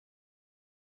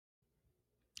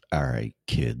All right,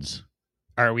 kids.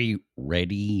 Are we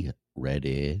ready?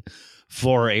 Ready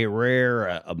for a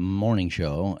rare morning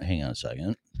show? Hang on a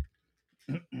second.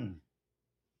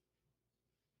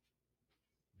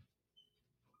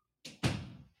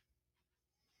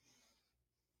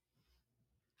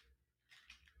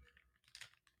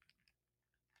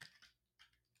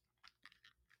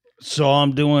 So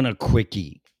I'm doing a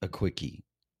quickie.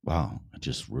 Wow, I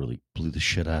just really blew the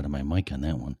shit out of my mic on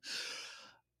that one.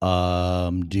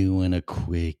 I'm doing a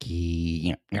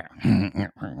quickie.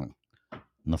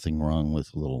 Nothing wrong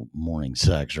with a little morning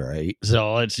sex, right?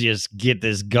 So let's just get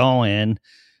this going.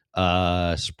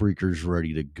 Spreaker's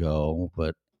ready to go,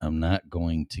 but I'm not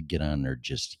going to get on there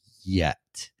just yet.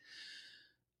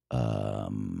 I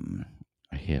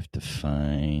have to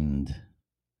find...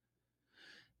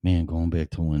 Man, going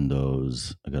back to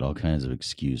Windows, I got all kinds of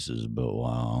excuses, but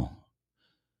wow.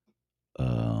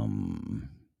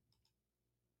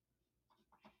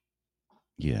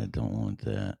 Yeah, I don't want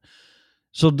that.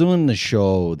 So doing the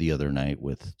show the other night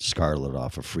with Scarlett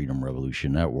off of Freedom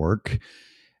Revolution Network,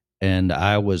 and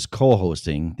I was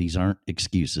co-hosting. These aren't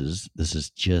excuses. This is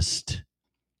just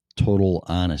total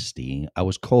honesty. I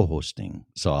was co-hosting.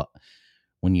 So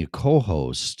when you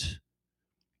co-host,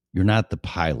 you're not the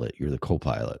pilot, you're the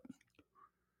co-pilot.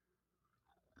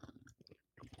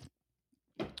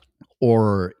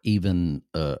 Or even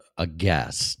a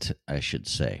guest, I should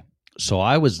say. So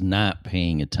I was not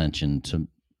paying attention to,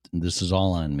 this is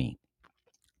all on me.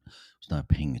 I was not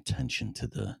paying attention to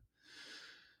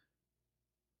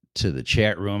the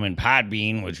chat room and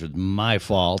Podbean, which was my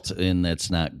fault, and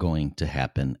that's not going to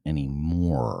happen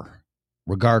anymore.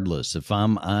 Regardless, if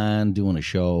I'm on doing a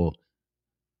show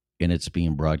and it's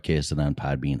being broadcasted on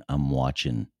Podbean, I'm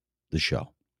watching the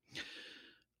show.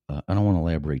 I don't want to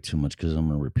elaborate too much because I'm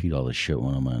going to repeat all this shit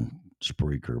when I'm on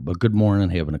Spreaker. But good morning,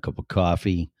 having a cup of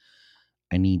coffee.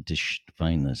 I need to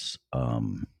find this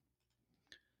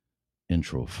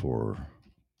intro for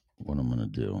what I'm going to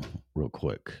do real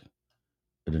quick.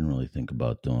 I didn't really think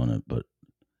about doing it, but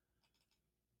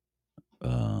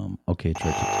okay, it's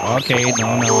right. Okay,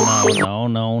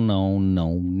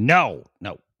 no,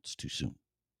 it's too soon.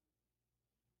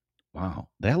 Wow,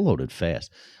 that loaded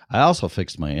fast. I also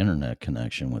fixed my internet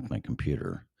connection with my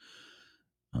computer.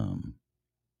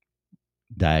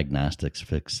 Diagnostics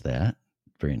fixed that.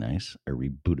 Very nice. I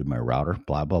rebooted my router,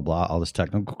 blah, blah, blah, all this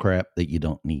technical crap that you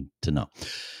don't need to know.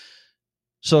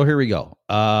 So here we go.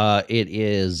 It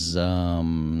is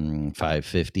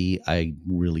 5:50. I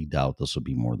really doubt this will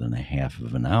be more than a half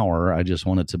of an hour. I just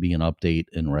want it to be an update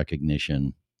and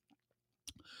recognition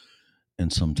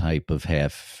and some type of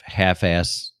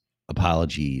half-ass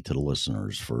apology to the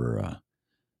listeners for,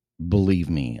 believe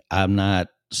me, I'm not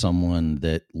someone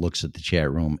that looks at the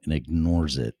chat room and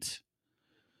ignores it.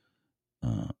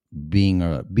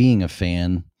 Being a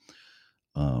fan,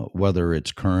 whether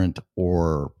it's current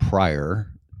or prior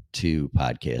to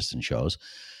podcasts and shows,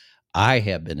 I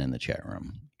have been in the chat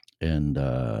room, and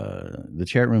the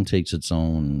chat room takes its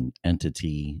own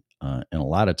entity, and a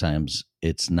lot of times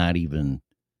it's not even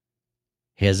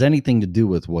has anything to do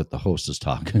with what the host is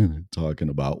talking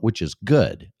about, which is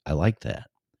good. I like that.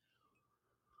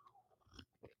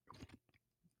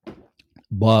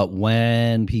 But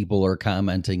when people are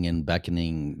commenting and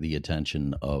beckoning the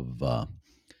attention of the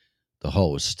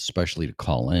host, especially to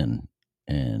call in,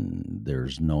 and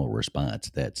there's no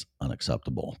response, that's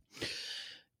unacceptable.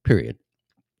 Period.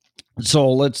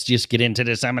 So let's just get into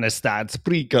this. I'm going to start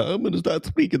Spreaker. I'm going to start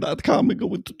Spreaker.com. I'm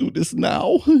going to do this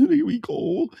now. Here we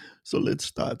go. So let's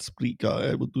start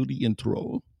Spreaker. I will do the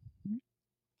intro.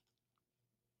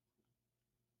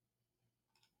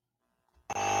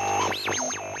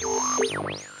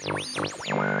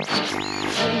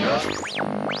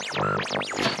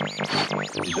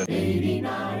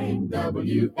 '89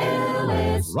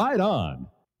 WLS. Right on.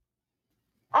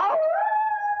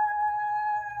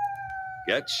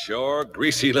 Get your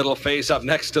greasy little face up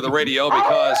next to the radio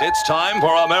because it's time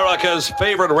for America's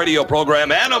favorite radio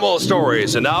program, Animal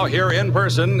Stories. And now here in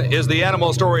person is the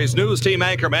Animal Stories news team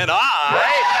anchorman,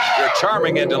 your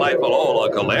charming and delightful old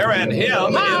Uncle Lair, and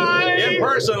him in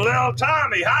person, little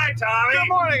Tommy. Hi, Tommy. Good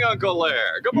morning, Uncle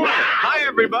Lair. Good morning. Hi,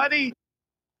 everybody.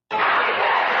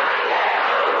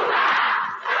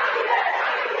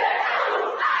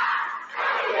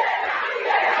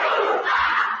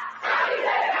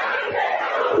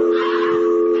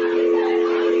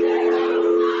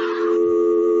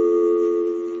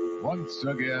 Once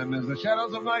again, as the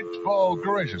shadows of night fall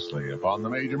graciously upon the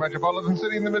major metropolitan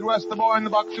city in the Midwest, the boy in the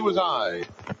box to his eye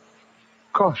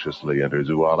cautiously enters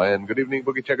Zuala. Good evening,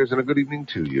 boogie checkers, and a good evening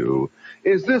to you.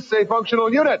 Is this a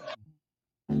functional unit?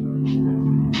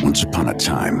 Once upon a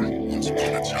time,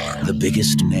 the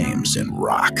biggest names in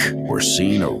rock were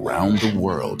seen around the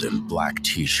world in black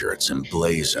t-shirts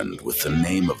emblazoned with the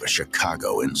name of a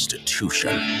Chicago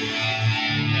institution.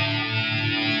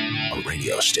 A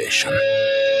radio station.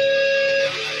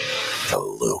 The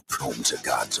Loop, home to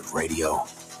gods of radio,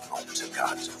 home to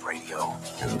gods of radio,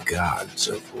 and gods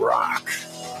of rock.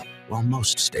 While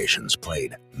most stations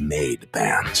played made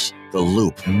bands, The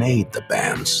Loop made the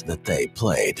bands that they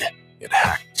played. It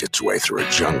hacked its way through a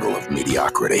jungle of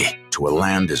mediocrity to a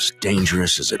land as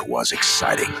dangerous as it was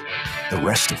exciting. The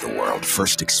rest of the world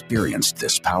first experienced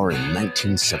this power in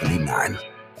 1979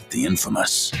 at the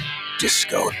infamous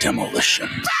Disco Demolition.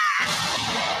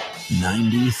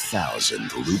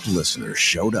 90,000 Loop listeners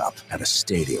showed up at a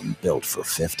stadium built for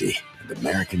 50, and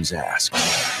Americans asked,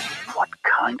 what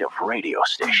kind of radio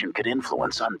station could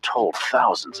influence untold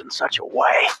thousands in such a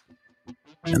way?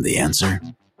 And the answer?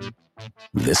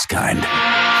 This kind.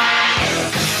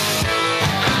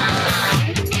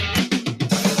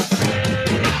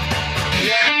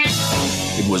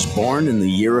 It was born in the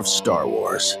year of Star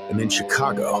Wars, and in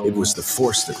Chicago, it was the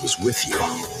Force that was with you.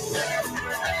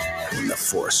 And the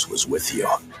Force was with you.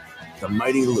 The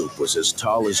mighty Loop was as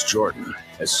tall as Jordan,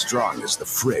 as strong as the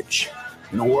fridge.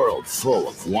 In a world full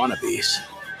of wannabes,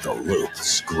 the Loop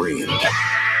screamed.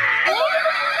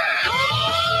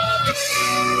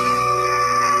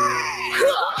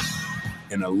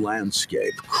 In a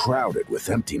landscape crowded with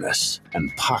emptiness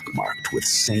and pockmarked with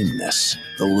sameness,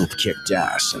 the Loop kicked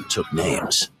ass and took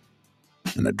names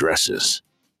and addresses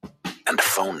and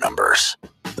phone numbers.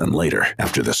 Then later,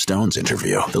 after the Stones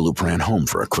interview, the Loop ran home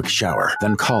for a quick shower,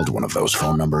 then called one of those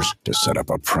phone numbers to set up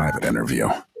a private interview.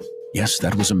 Yes,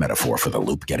 that was a metaphor for the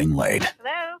Loop getting laid.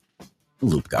 Hello? The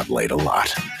Loop got laid a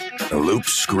lot. The Loop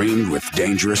screamed with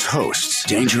dangerous hosts,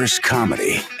 dangerous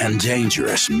comedy, and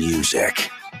dangerous music.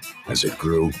 As it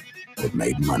grew, it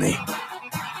made money.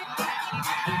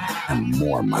 And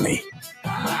more money.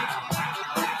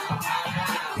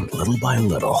 And little by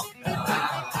little,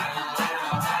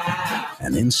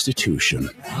 an institution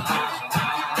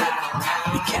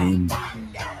became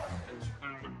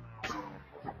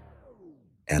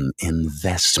an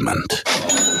investment.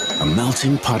 A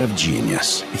melting pot of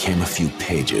genius became a few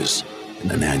pages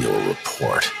in an annual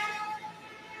report.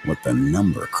 What the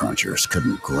number crunchers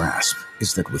couldn't grasp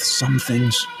is that with some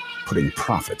things, putting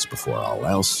profits before all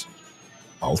else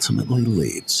ultimately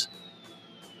leads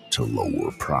to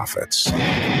lower profits.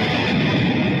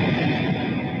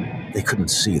 They couldn't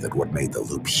see that what made the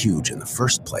Loop huge in the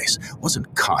first place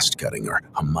wasn't cost-cutting or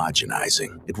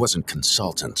homogenizing. It wasn't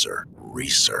consultants or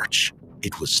research.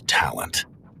 It was talent,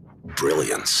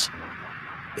 brilliance.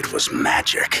 It was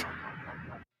magic.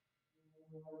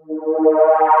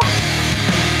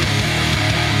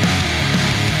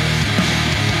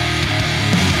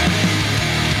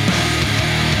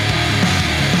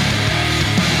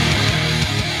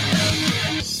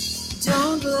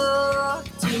 Don't look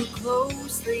too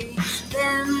closely,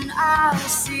 then I'll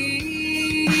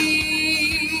see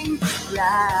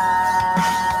right.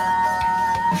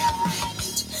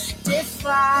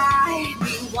 Defy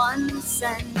me once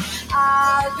and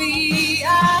I'll be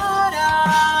out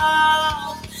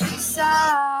of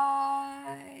sight.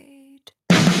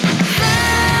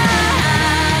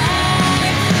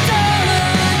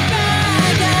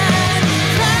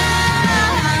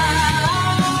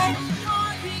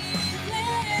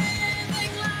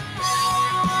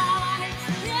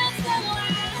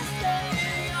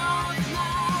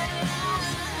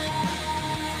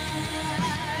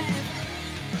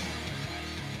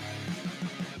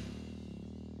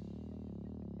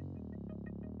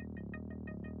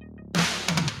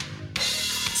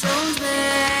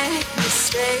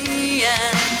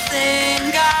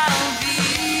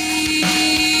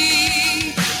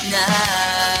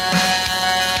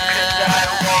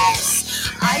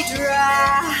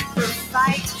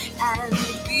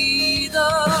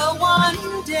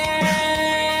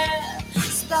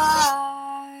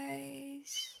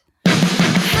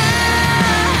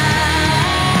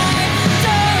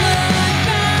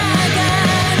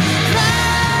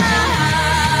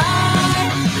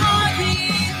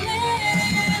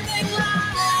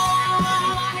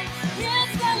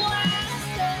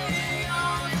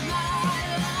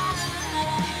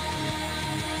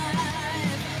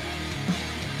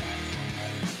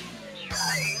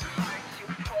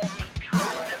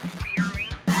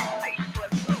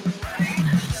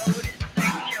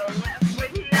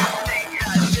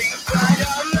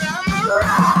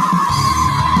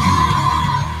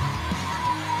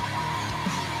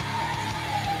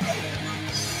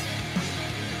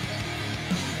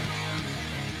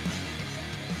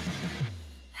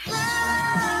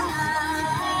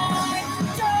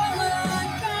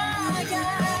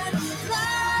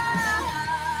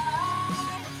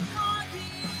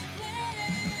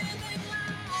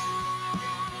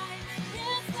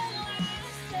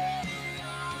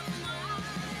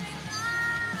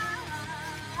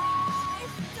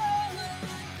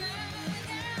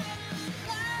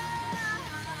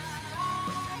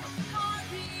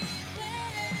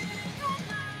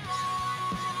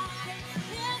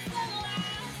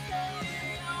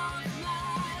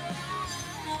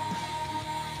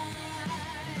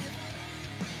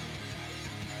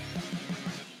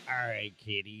 right,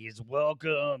 kiddies.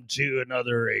 Welcome to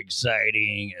another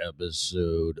exciting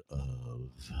episode of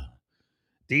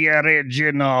the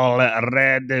original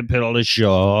Red Pill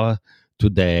Show.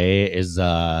 Today is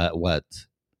what?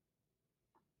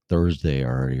 Thursday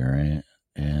already, right?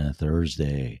 Yeah,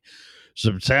 Thursday.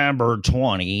 September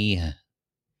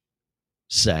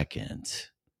 22nd,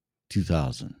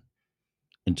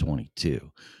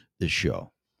 2022. This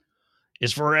show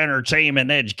is for entertainment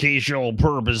and educational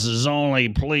purposes only.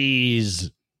 Please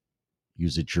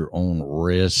use at your own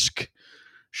risk.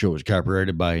 Show is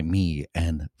copyrighted by me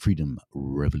and Freedom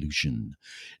Revolution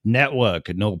Network.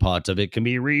 No parts of it can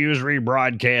be reused,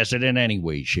 rebroadcasted in any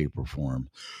way, shape, or form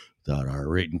without our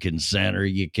written consent, or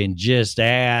you can just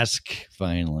ask.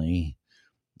 Finally,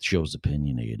 the show's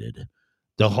opinionated.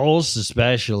 The hosts,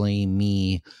 especially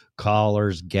me,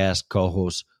 callers, guests,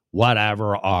 co-hosts,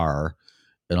 whatever, are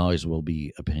and always will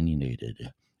be opinionated.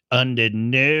 Under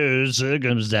no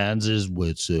circumstances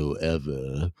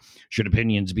whatsoever should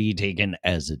opinions be taken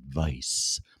as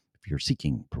advice. If you're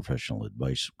seeking professional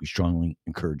advice, we strongly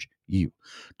encourage you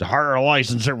to hire a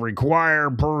licensed and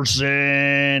required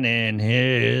person in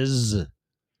his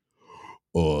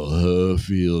or her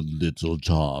field, little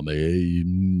Tommy.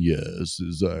 Yes,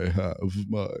 as I have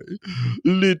my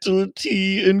little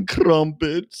tea and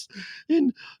crumpets,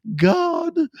 and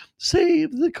God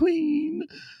save the Queen.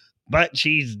 But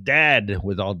she's dead,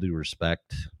 with all due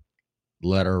respect.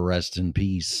 Let her rest in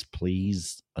peace,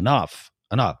 please. Enough.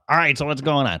 All right, so what's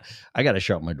going on? I got to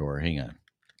shut my door. Hang on.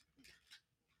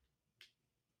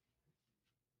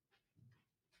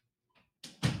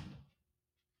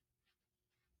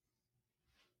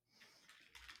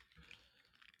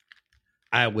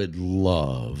 I would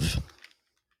love,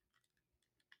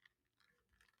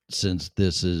 since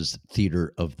this is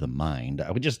theater of the mind,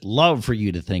 I would just love for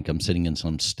you to think I'm sitting in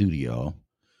some studio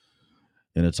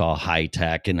and it's all high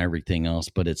tech and everything else,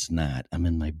 but it's not. I'm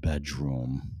in my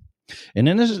bedroom. And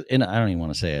then I don't even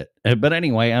want to say it, but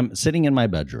anyway, I'm sitting in my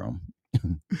bedroom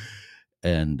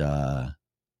and on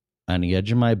the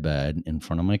edge of my bed in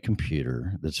front of my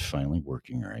computer that's finally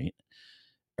working right.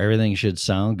 Everything should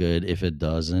sound good. If it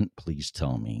doesn't, please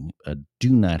tell me. I do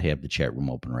not have the chat room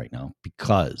open right now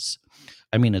because,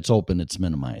 it's open, it's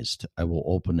minimized. I will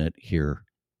open it here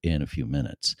in a few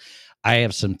minutes. I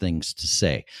have some things to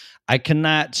say. I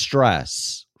cannot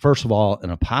stress, first of all, an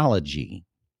apology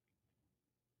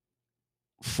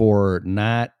for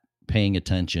not paying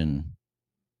attention.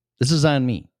 This is on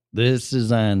me.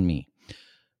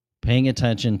 Paying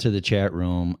attention to the chat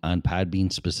room on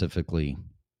Podbean specifically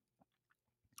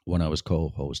when I was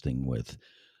co-hosting with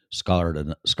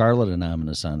Scarlet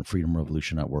Anonymous on Freedom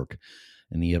Revolution Network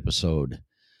in the episode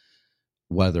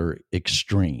Weather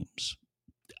Extremes.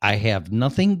 I have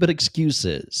nothing but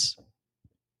excuses,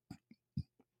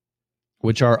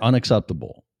 which are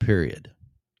unacceptable, period.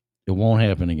 It won't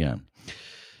happen again.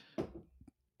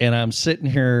 And I'm sitting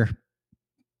here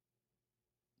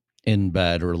in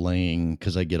bed or laying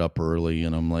because I get up early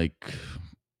and I'm like,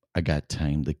 I got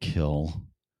time to kill.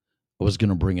 I was going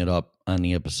to bring it up on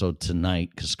the episode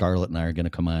tonight because Scarlett and I are going to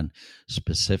come on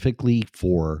specifically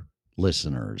for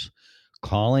listeners.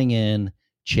 Calling in,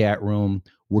 chat room.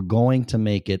 We're going to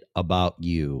make it about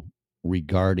you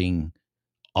regarding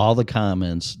all the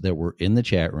comments that were in the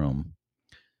chat room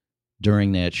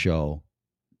during that show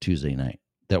Tuesday night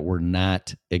that were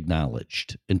not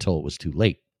acknowledged until it was too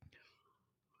late.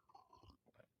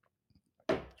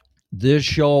 This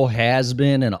show has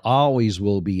been and always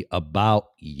will be about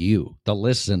you, the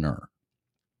listener,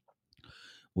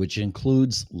 which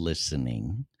includes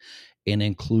listening and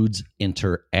includes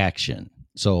interaction.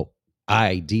 So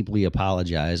I deeply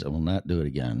apologize. I will not do it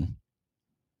again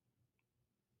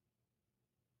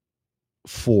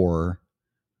for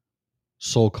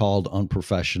so-called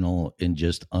unprofessional and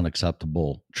just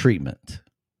unacceptable treatment.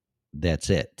 That's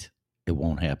it. It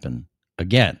won't happen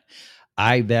again.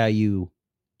 I value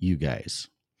you guys.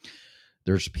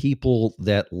 There's people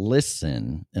that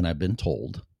listen, and I've been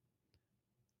told,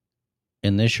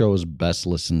 and this show is best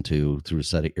listened to through a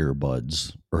set of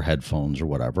earbuds or headphones or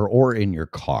whatever, or in your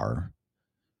car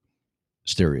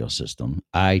stereo system.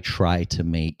 I try to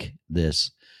make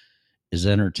this as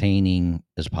entertaining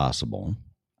as possible.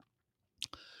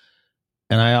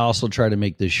 And I also try to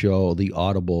make this show the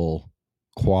audible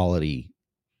quality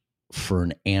for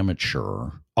an amateur,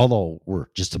 although we're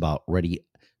just about ready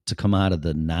to come out of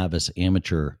the novice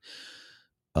amateur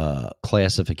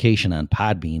classification on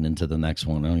Podbean into the next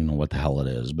one. I don't even know what the hell it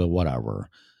is, but whatever.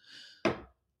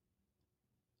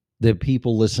 The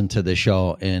people listen to the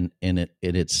show and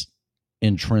it's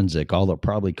intrinsic, although it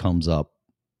probably comes up,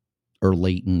 or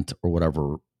latent, or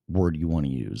whatever word you want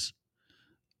to use.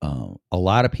 A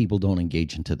lot of people don't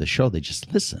engage into the show. They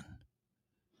just listen,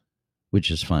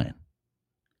 which is fine.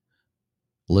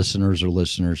 Listeners are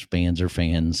listeners, fans are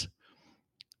fans,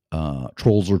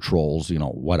 trolls are trolls,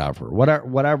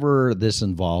 whatever this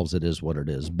involves, it is what it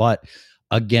is. But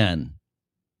again,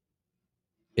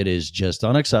 it is just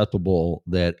unacceptable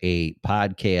that a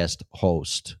podcast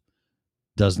host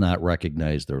does not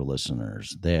recognize their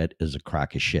listeners. That is a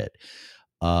crock of shit.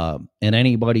 And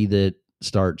anybody that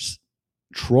starts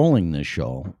trolling this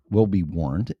show will be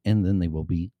warned, and then they will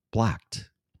be blocked.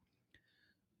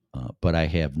 But I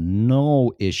have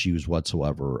no issues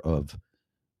whatsoever of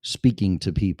speaking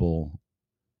to people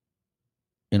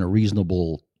in a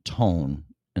reasonable tone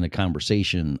in a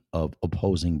conversation of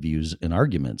opposing views and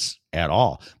arguments at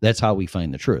all. That's how we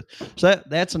find the truth. So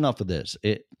that's enough of this.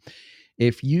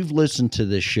 If you've listened to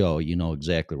this show, you know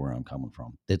exactly where I'm coming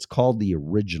from. It's called the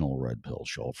Original Red Pill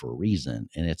Show for a reason.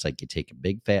 And it's like you take a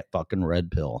big fat fucking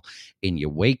red pill and you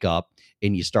wake up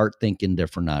and you start thinking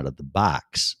different out of the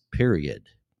box, period.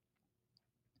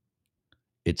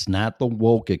 It's not the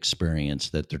woke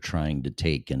experience that they're trying to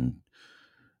take, and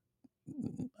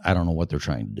I don't know what they're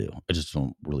trying to do. I just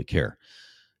don't really care.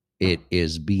 It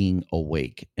is being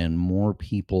awake, and more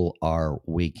people are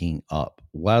waking up,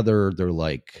 whether they're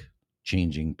like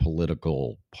changing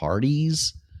political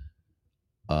parties,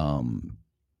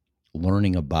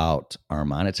 learning about our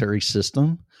monetary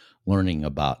system, learning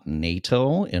about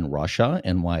NATO and Russia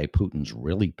and why Putin's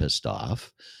really pissed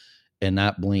off, and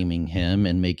not blaming him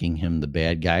and making him the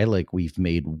bad guy like we've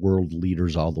made world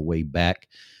leaders all the way back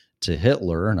to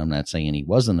Hitler. And I'm not saying he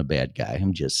wasn't a bad guy.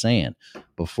 I'm just saying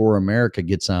before America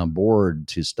gets on board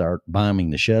to start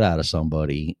bombing the shit out of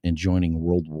somebody and joining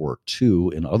World War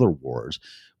II and other wars,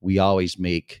 we always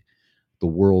make the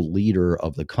world leader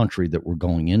of the country that we're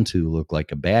going into look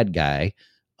like a bad guy,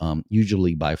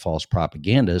 usually by false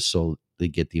propaganda, so they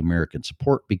get the American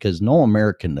support, because no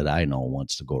American that I know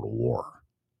wants to go to war.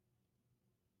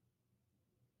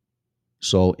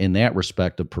 So in that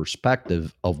respective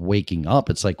perspective of waking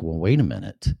up, it's like, well, wait a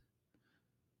minute.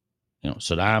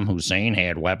 Saddam Hussein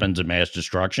had weapons of mass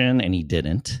destruction, and he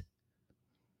didn't.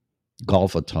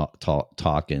 Gulf of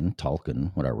Tonkin,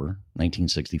 whatever,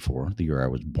 1964, the year I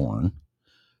was born.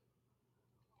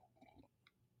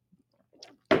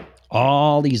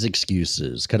 All these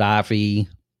excuses, Gaddafi,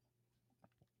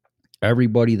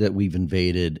 everybody that we've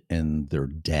invaded, and they're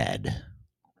dead.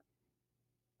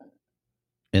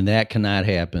 And that cannot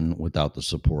happen without the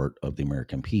support of the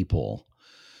American people.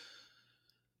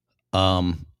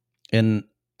 And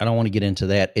I don't want to get into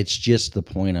that. It's just the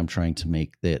point I'm trying to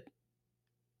make, that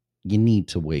you need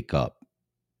to wake up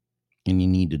and you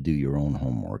need to do your own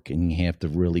homework, and you have to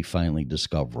really finally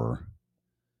discover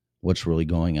what's really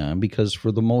going on, because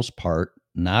for the most part,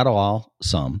 not all,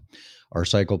 some are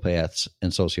psychopaths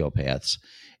and sociopaths,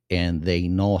 and they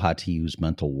know how to use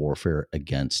mental warfare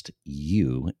against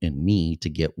you and me to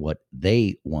get what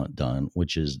they want done,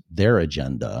 which is their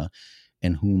agenda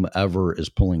and whomever is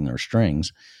pulling their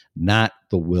strings, not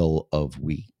the will of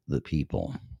we, the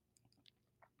people.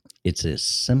 It's as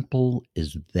simple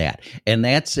as that. And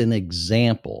that's an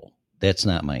example. That's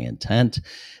not my intent.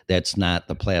 That's not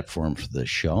the platform for this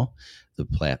show. The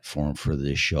platform for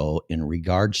this show in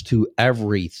regards to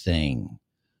everything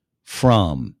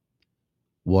from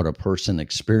what a person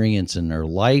experiences in their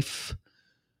life,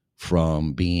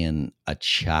 from being a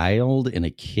child and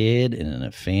a kid and in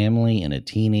a family and a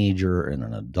teenager and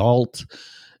an adult,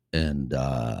 and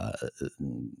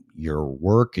your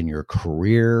work and your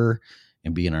career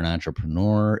and being an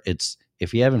entrepreneur. It's,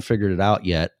 if you haven't figured it out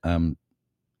yet, I'm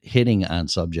hitting on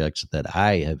subjects that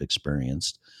I have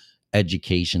experienced: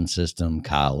 education system,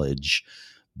 college,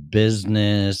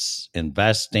 business,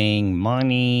 investing,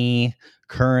 money,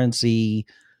 currency,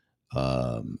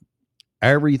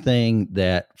 everything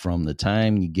that from the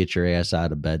time you get your ass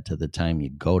out of bed to the time you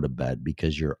go to bed,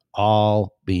 because you're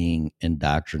all being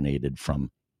indoctrinated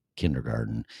from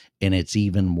kindergarten. And it's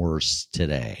even worse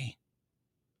today.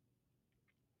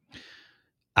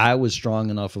 I was strong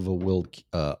enough of a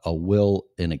will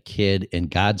and a kid, and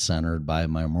God-centered by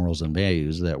my morals and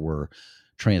values that were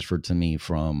transferred to me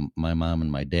from my mom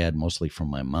and my dad, mostly from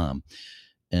my mom,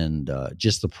 and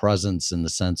just the presence in the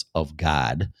sense of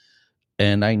God.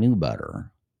 And I knew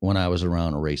better when I was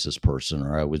around a racist person,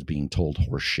 or I was being told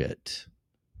horse shit,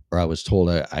 or I was told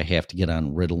I have to get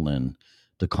on Ritalin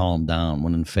to calm down,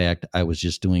 when in fact I was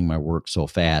just doing my work so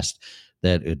fast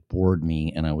that it bored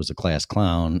me, and I was a class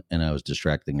clown, and I was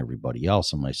distracting everybody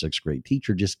else. And my 6th grade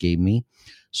teacher just gave me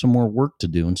some more work to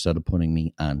do instead of putting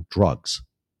me on drugs.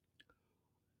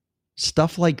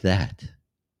 Stuff like that.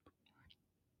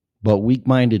 But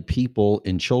weak-minded people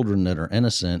and children that are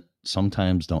innocent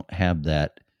sometimes don't have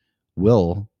that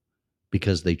will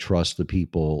because they trust the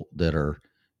people that are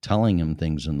telling them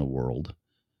things in the world,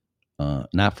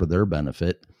 not for their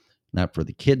benefit, not for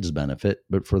the kid's benefit,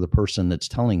 but for the person that's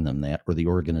telling them that, or the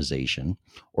organization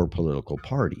or political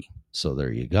party. So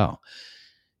there you go.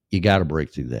 You got to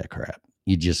break through that crap.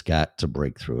 You just got to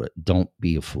break through it. Don't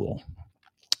be a fool.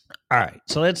 All right.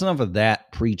 So that's enough of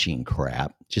that preaching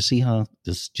crap. Just see how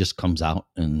this just comes out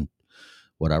and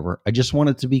whatever. I just want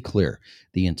it to be clear.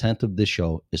 The intent of this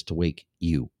show is to wake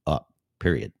you up,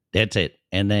 period. That's it.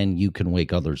 And then you can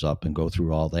wake others up and go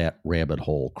through all that rabbit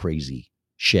hole crazy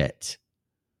shit.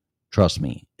 Trust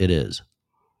me, it is.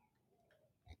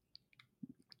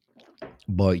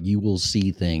 But you will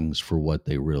see things for what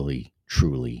they really,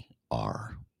 truly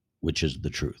are, which is the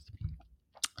truth.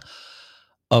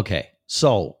 Okay,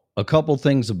 so a couple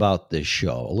things about this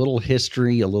show. A little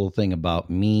history, a little thing about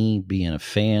me being a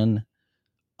fan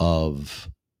of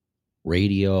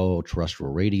radio,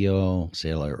 terrestrial radio,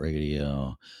 satellite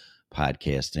radio,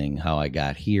 podcasting, how I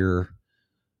got here,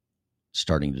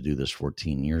 starting to do this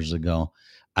 14 years ago.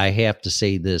 I have to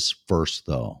say this first,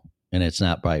 though, and it's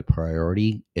not by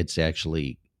priority. It's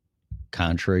actually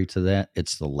contrary to that.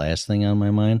 It's the last thing on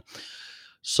my mind.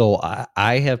 So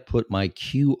I have put my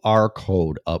QR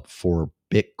code up for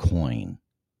Bitcoin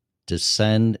to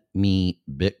send me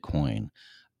Bitcoin.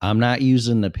 I'm not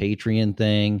using the Patreon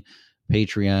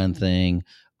thing.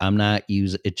 I'm not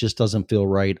using, it just doesn't feel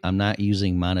right. I'm not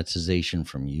using monetization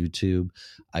from YouTube.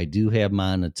 I do have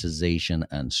monetization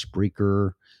on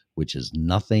Spreaker, which is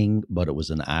nothing, but it was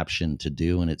an option to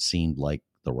do, and it seemed like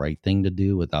the right thing to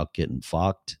do without getting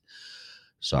fucked.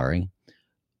 Sorry.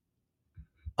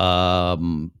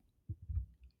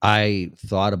 I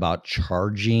thought about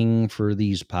charging for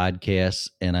these podcasts,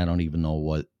 and I don't even know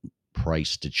what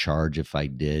price to charge if I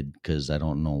did, because I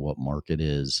don't know what market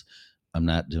is. I'm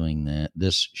not doing that.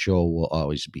 This show will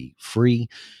always be free.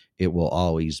 It will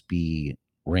always be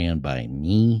ran by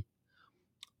me.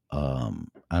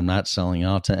 I'm not selling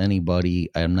out to anybody.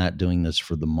 I'm not doing this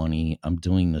for the money. I'm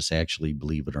doing this actually,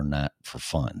 believe it or not, for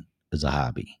fun, as a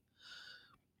hobby.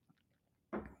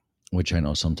 Which I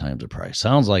know sometimes it probably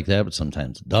sounds like that, but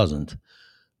sometimes it doesn't.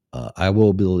 I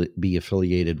will be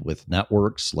affiliated with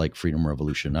networks like Freedom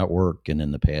Revolution Network, and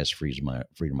in the past,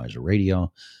 Freedomizer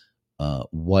Radio.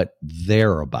 What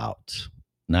they're about,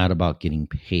 not about getting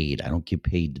paid. I don't get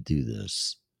paid to do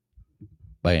this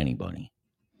by anybody,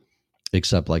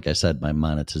 except, like I said, my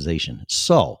monetization.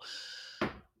 So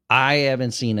I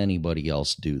haven't seen anybody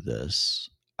else do this.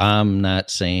 I'm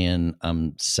not saying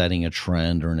I'm setting a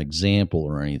trend or an example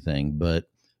or anything, but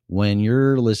when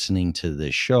you're listening to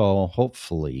this show,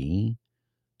 hopefully,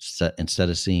 instead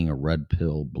of seeing a red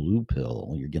pill, blue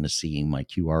pill, you're going to see my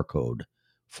QR code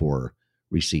for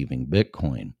receiving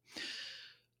Bitcoin.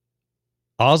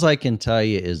 All I can tell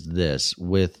you is this: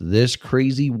 with this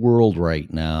crazy world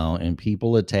right now and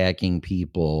people attacking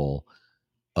people,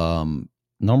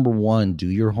 number one, do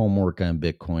your homework on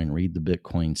Bitcoin, read the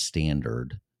Bitcoin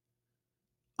Standard.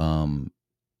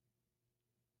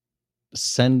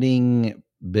 Sending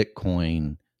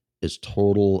Bitcoin is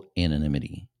total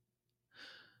anonymity.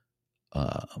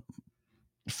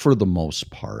 For the most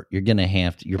part, you're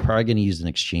probably going to use an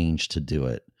exchange to do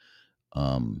it.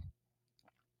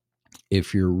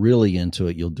 If you're really into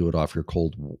it, you'll do it off your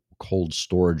cold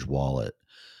storage wallet.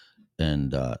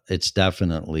 And it's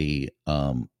definitely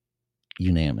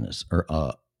unanimous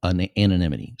or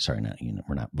anonymity. Sorry,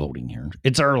 we're not voting here.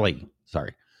 It's early.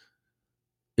 Sorry.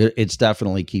 It's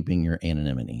definitely keeping your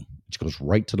anonymity, which goes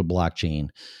right to the blockchain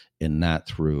and not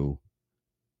through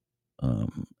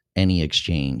any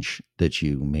exchange that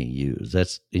you may use.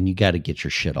 And you got to get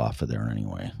your shit off of there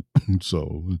anyway.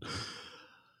 So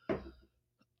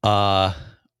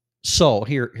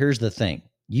here's the thing.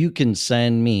 You can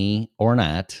send me or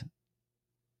not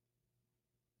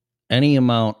any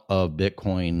amount of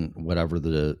Bitcoin, whatever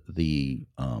the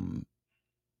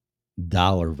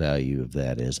dollar value of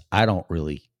that is. I don't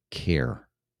really care.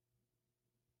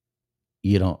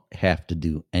 You don't have to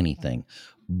do anything,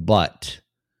 but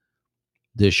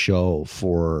this show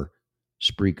for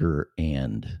Spreaker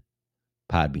and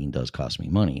Podbean does cost me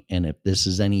money. And if this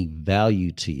is any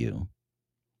value to you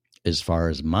as far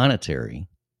as monetary,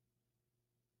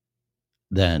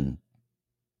 then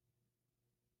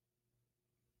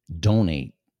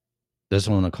donate. That's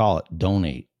what I'm going to call it.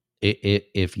 Donate.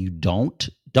 If you don't.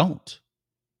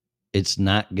 It's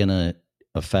not going to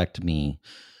affect me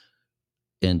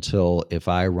until if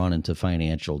I run into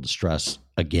financial distress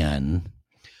again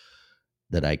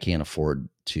that I can't afford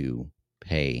to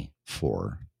pay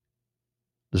for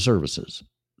the services.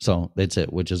 So that's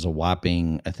it, which is a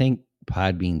whopping, I think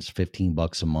Podbean's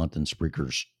 $15 a month and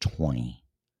Spreaker's $20.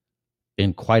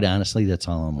 And quite honestly, that's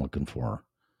all I'm looking for.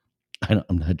 I'm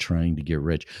not trying to get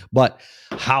rich. But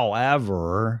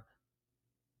however,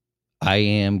 I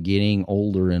am getting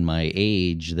older in my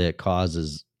age that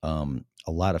causes a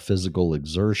lot of physical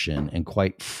exertion. And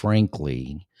quite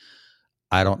frankly,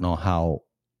 I don't know how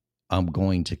I'm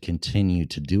going to continue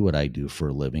to do what I do for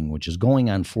a living, which is going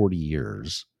on 40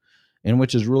 years, and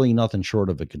which is really nothing short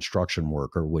of a construction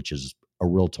worker, which is a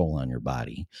real toll on your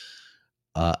body.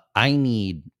 I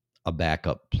need a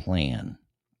backup plan.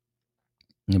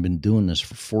 I've been doing this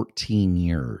for 14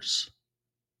 years.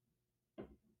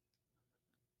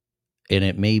 And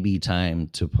it may be time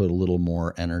to put a little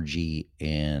more energy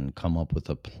and come up with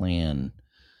a plan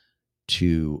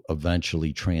to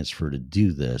eventually transfer to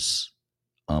do this.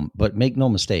 But make no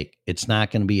mistake, it's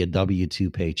not going to be a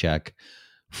W-2 paycheck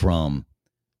from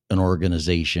an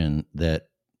organization that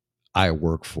I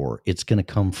work for. It's going to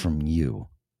come from you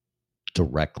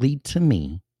directly to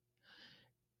me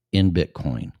in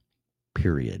Bitcoin,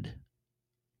 period.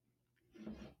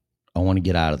 I want to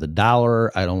get out of the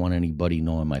dollar. I don't want anybody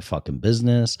knowing my fucking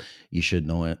business. You should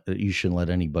know it. You shouldn't let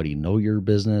anybody know your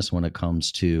business when it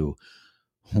comes to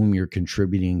whom you're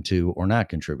contributing to or not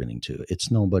contributing to.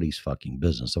 It's nobody's fucking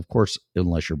business. Of course,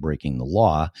 unless you're breaking the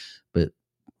law,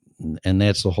 and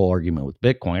that's the whole argument with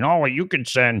Bitcoin. Oh, you can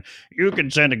send $1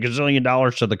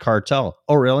 gazillion to the cartel.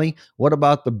 Oh, really? What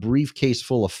about the briefcase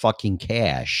full of fucking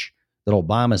cash that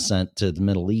Obama sent to the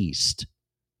Middle East?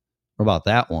 What about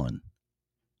that one?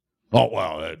 Oh,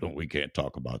 well, we can't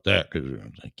talk about that because,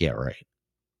 like, yeah, right.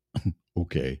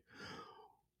 Okay.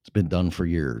 It's been done for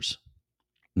years.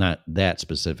 Not that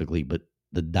specifically, but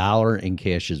the dollar in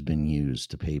cash has been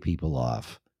used to pay people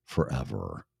off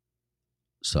forever.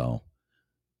 So,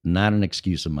 not an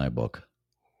excuse in my book.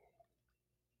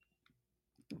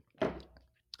 All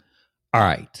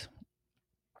right.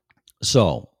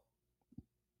 So,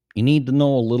 you need to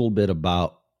know a little bit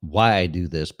about why I do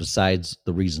this besides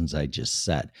the reasons I just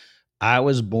said. I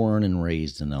was born and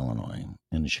raised in Illinois,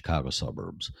 in the Chicago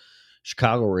suburbs.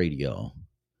 Chicago radio,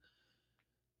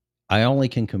 I only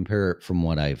can compare it from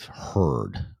what I've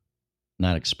heard,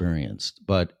 not experienced,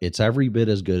 but it's every bit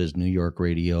as good as New York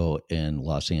radio and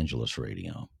Los Angeles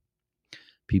radio.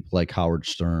 People like Howard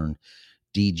Stern,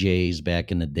 DJs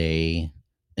back in the day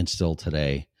and still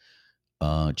today,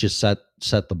 just set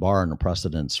the bar and the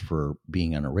precedence for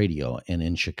being on a radio. And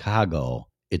in Chicago,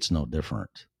 it's no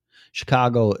different.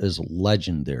 Chicago is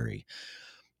legendary.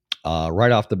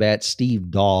 Right off the bat,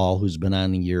 Steve Dahl, who's been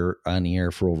on the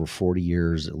air for over 40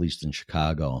 years, at least in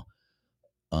Chicago.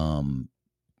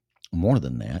 More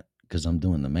than that, because I'm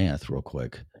doing the math real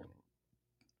quick,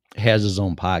 has his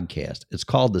own podcast. It's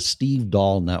called the Steve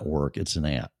Dahl Network. It's an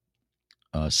app.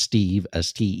 Steve,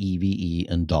 Steve,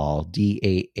 and Dahl,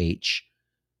 Dahul,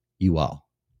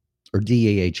 or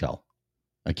Dahl.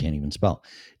 I can't even spell.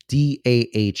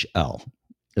 Dahl.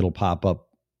 It'll pop up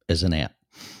as an app.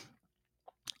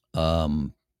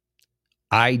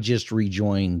 I just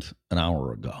rejoined an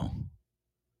hour ago,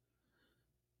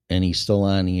 and he's still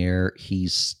on the air.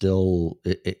 He's still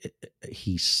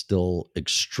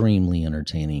extremely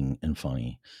entertaining and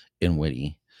funny and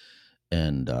witty.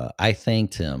 And I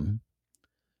thanked him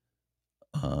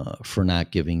for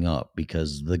not giving up,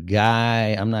 because the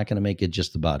guy, I'm not going to make it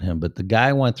just about him, but the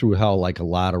guy went through hell like a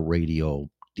lot of radio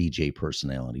DJ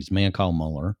personalities. Man called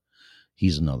Mueller,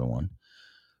 he's another one.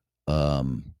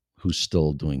 Who's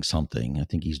still doing something. I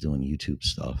think he's doing YouTube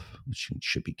stuff, which you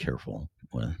should be careful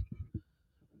with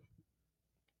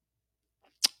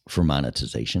for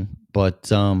monetization.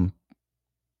 But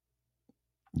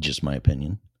just my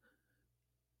opinion.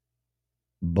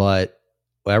 But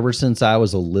ever since I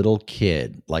was a little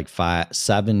kid, like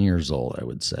 7 years old, I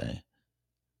would say,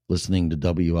 listening to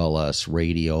WLS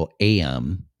radio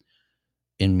AM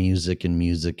in music and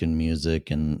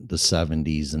the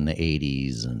 70s and the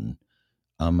 80s, and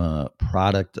I'm a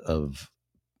product of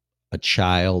a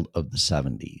child of the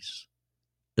 70s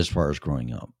as far as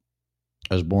growing up.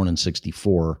 I was born in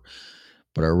 64,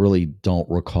 but I really don't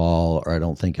recall, or I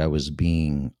don't think I was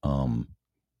being,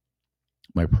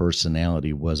 my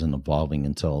personality wasn't evolving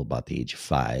until about the age of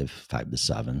 5 to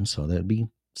 7. So that'd be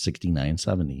 69,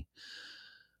 70.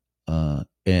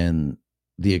 And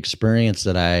the experience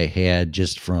that I had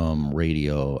just from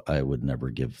radio, I would never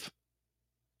give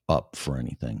up for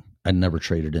anything. I never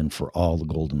traded in for all the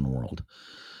gold in the world.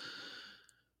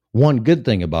 One good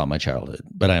thing about my childhood,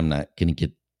 but I'm not going to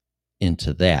get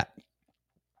into that.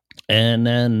 And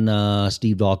then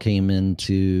Steve Dahl came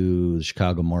into the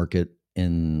Chicago market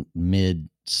in mid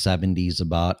 70s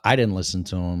about. I didn't listen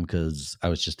to him because I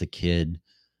was just a kid.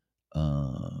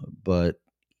 But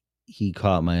he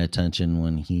caught my attention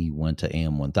when he went to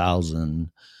AM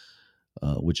 1000,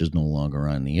 which is no longer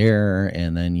on the air.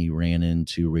 And then you ran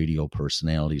into radio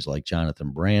personalities like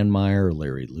Jonathan Brandmeier,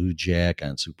 Larry Lujak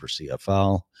on Super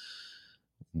CFL.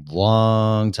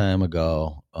 Long time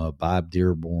ago, Bob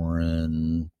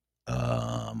Dearborn,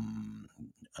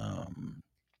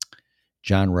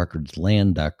 John Records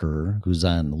Landecker, who's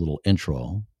on the little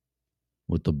intro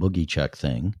with the boogie check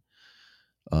thing.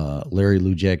 Larry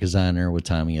Lujak is on there with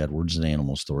Tommy Edwards and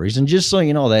Animal Stories. And just so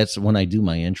you know, that's when I do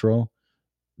my intro,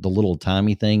 the little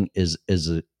Tommy thing is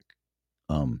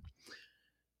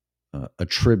a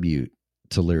tribute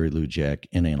to Larry Lujak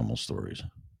and Animal Stories.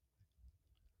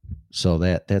 So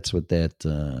that's what that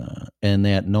and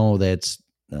that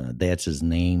that's his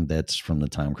name. That's from the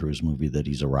Tom Cruise movie that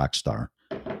he's a rock star.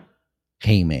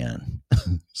 Hey man.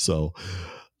 So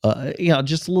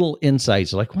just little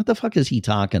insights like, what the fuck is he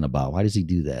talking about? Why does he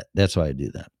do that? That's why I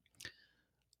do that.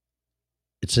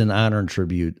 It's an honor and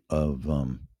tribute of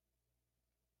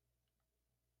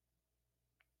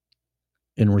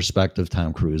in respect of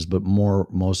Tom Cruise, but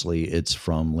mostly it's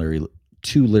from Larry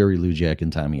Lujak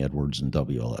and Tommy Edwards and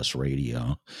WLS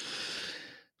Radio.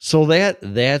 So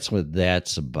that's what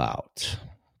that's about.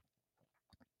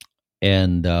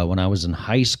 And when I was in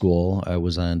high school, I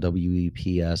was on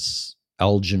WEPS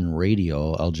Elgin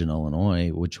Radio, Elgin, Illinois,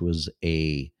 which was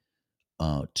a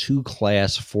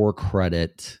 2-class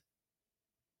 4-credit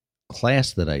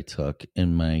class that I took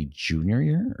in my junior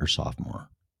year or sophomore.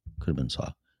 Could have been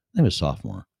sophomore. I think it was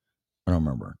sophomore. I don't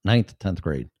remember. 9th, 10th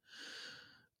grade.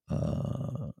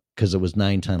 Because it was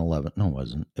 9, 10, 11. No, it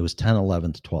wasn't. It was 10,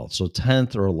 11th, 12th. So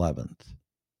 10th or 11th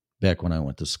back when I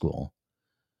went to school.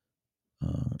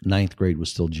 9th grade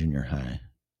was still junior high.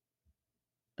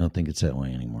 I don't think it's that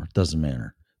way anymore. It doesn't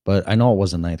matter. But I know it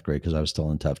wasn't 9th grade because I was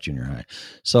still in tough junior high.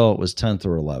 So it was 10th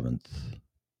or 11th,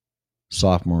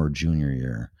 sophomore or junior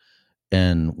year,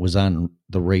 and was on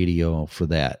the radio for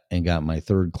that and got my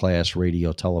 3rd class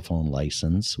radio telephone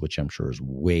license, which I'm sure is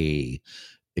way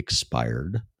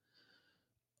expired.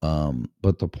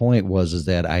 But the point is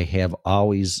that I have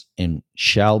always and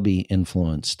shall be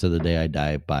influenced to the day I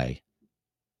die by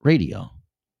radio.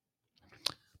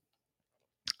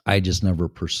 I just never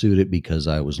pursued it because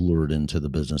I was lured into the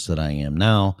business that I am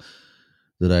now,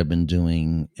 that I've been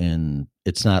doing. And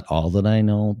it's not all that I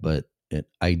know, but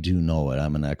I do know it.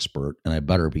 I'm an expert, and I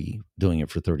better be doing it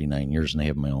for 39 years, and I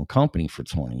have my own company for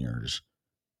 20 years.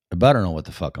 I better know what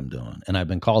the fuck I'm doing. And I've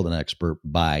been called an expert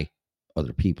by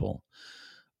other people.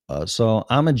 So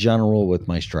I'm a general with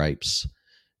my stripes,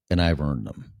 and I've earned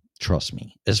them. Trust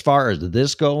me. As far as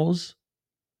this goes,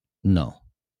 no.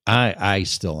 I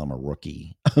still am a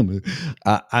rookie.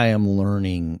 I am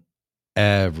learning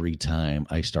every time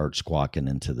I start squawking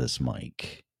into this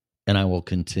mic, and I will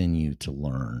continue to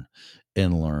learn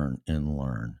and learn and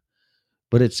learn.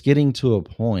 But it's getting to a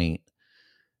point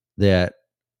that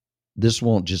this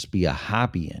won't just be a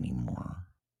hobby anymore.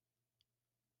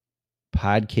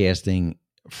 Podcasting,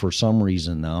 for some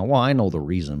reason now, well, I know the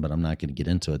reason, but I'm not going to get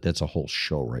into it. That's a whole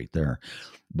show right there.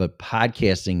 But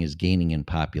podcasting is gaining in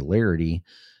popularity,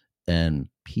 and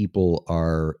people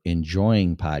are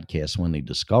enjoying podcasts when they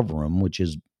discover them, which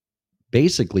is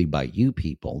basically by you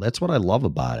people. That's what I love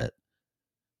about it.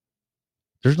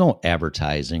 There's no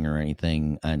advertising or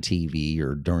anything on TV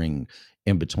or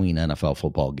in between NFL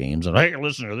football games. And hey,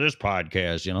 listen to this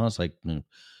podcast. You know, it's like,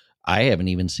 I haven't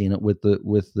even seen it with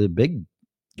the big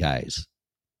guys.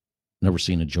 Never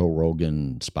seen a Joe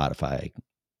Rogan, Spotify,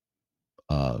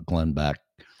 Glenn Beck.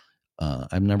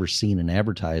 I've never seen an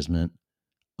advertisement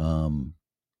on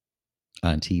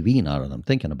TV, now that I'm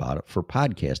thinking about it, for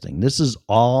podcasting. This is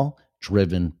all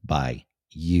driven by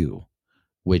you,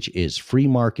 which is free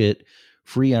market,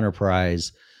 free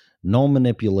enterprise, no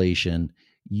manipulation.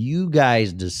 You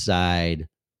guys decide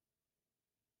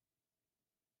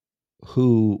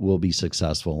who will be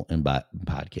successful in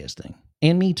podcasting.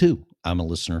 And me too. I'm a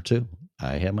listener too.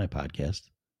 I have my podcast.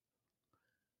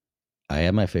 I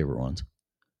have my favorite ones.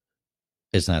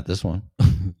 It's not this one.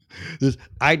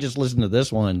 I just listened to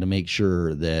this one to make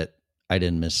sure that I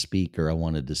didn't misspeak, or I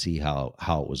wanted to see how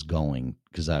it was going,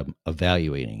 because I'm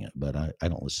evaluating it. But I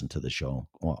don't listen to the show.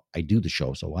 Well, I do the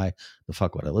show, so why the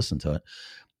fuck would I listen to it?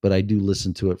 But I do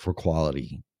listen to it for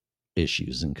quality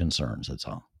issues and concerns. That's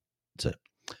all. That's it.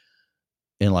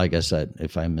 And like I said,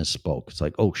 if I misspoke, it's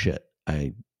like, oh shit,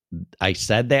 I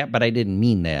said that, but I didn't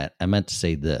mean that. I meant to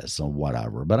say this or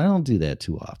whatever. But I don't do that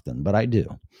too often, but I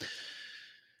do.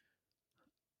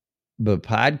 But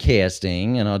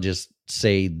podcasting, and I'll just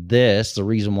say this, the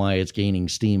reason why it's gaining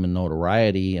steam and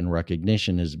notoriety and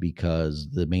recognition is because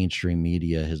the mainstream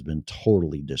media has been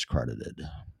totally discredited.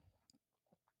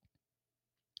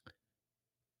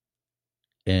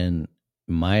 In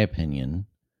my opinion,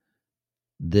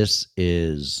 this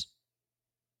is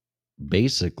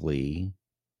basically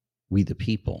we the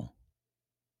people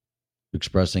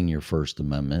expressing your First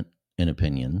Amendment and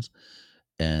opinions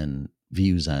and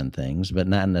views on things, but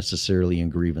not necessarily in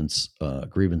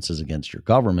grievances against your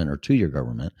government or to your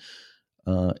government.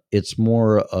 It's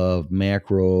more of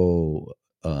macro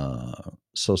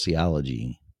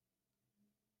sociology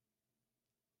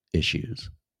issues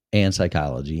and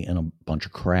psychology and a bunch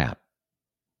of crap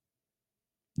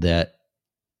that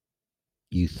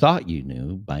you thought you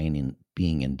knew by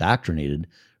being indoctrinated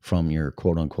from your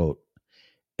quote unquote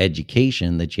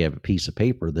education, that you have a piece of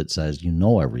paper that says you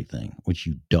know everything, which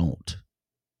you don't,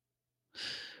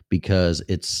 because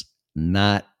it's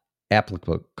not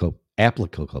applicable,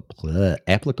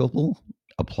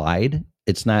 applied.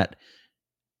 It's not,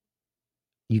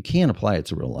 you can't apply it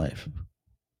to real life.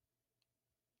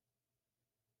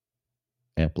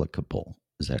 Applicable.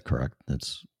 Is that correct?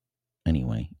 That's,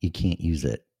 anyway, you can't use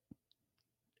it.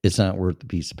 It's not worth the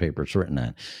piece of paper it's written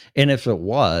on. And if it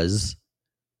was,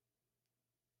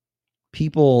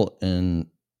 people in,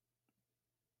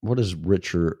 what does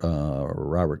Robert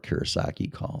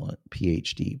Kiyosaki call it?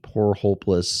 PhD, poor,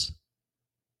 hopeless,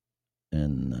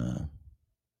 and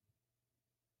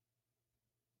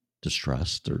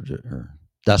distressed or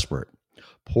desperate.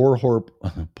 Poor,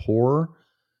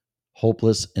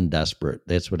 hopeless, and desperate.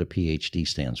 That's what a PhD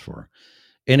stands for.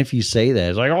 And if you say that,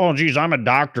 it's like, oh, geez, I'm a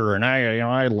doctor, and I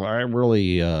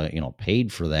really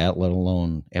paid for that, let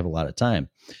alone have a lot of time.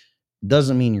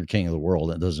 Doesn't mean you're king of the world.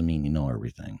 It doesn't mean you know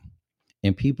everything.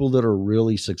 And people that are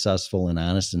really successful and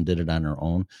honest and did it on their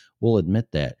own will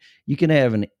admit that. You can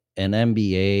have an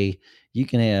MBA, you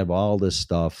can have all this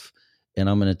stuff, and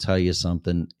I'm going to tell you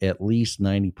something, at least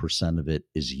 90% of it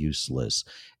is useless.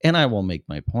 And I will make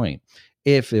my point.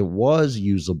 If it was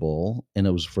usable and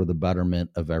it was for the betterment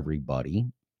of everybody,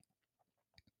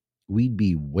 we'd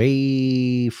be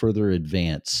way further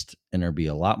advanced, and there'd be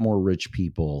a lot more rich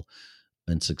people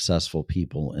and successful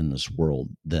people in this world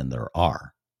than there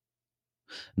are.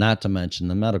 Not to mention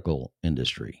the medical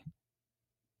industry.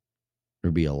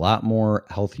 There'd be a lot more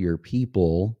healthier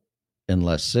people and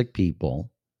less sick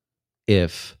people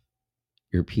if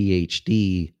your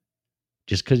PhD,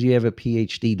 just because you have a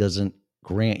PhD doesn't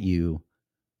grant you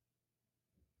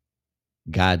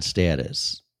God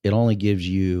status. It only gives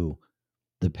you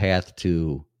the path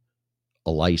to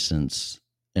a license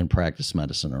and practice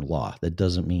medicine or law. That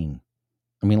doesn't mean,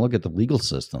 look at the legal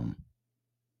system.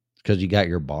 Because you got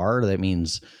your bar, that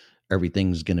means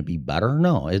everything's going to be better?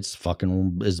 No, it's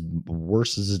fucking as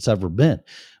worse as it's ever been.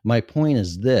 My point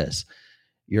is this.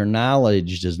 Your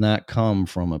knowledge does not come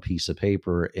from a piece of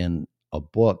paper in a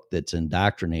book that's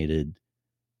indoctrinated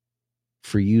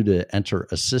for you to enter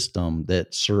a system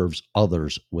that serves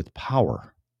others with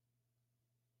power.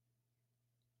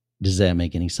 Does that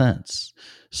make any sense?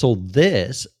 So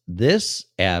this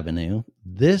avenue,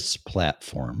 this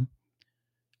platform,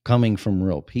 coming from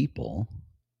real people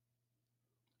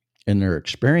and their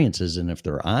experiences, and if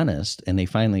they're honest and they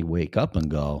finally wake up and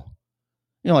go,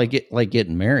 like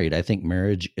getting married. I think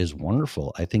marriage is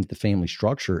wonderful. I think the family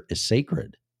structure is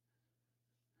sacred.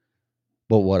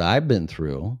 But what I've been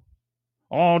through,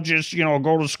 just,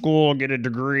 go to school, get a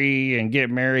degree, and get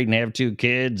married and have 2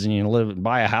 kids, and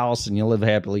buy a house and you live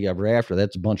happily ever after.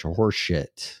 That's a bunch of horse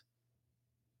shit.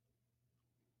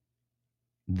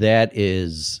 That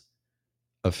is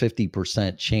a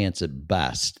 50% chance at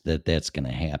best that that's going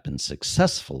to happen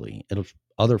successfully.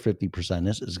 Other 50%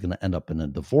 is going to end up in a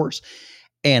divorce,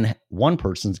 and one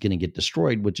person's going to get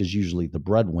destroyed, which is usually the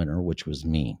breadwinner, which was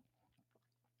me.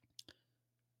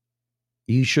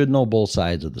 You should know both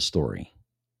sides of the story.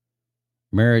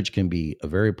 Marriage can be a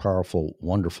very powerful,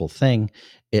 wonderful thing.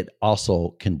 It also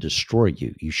can destroy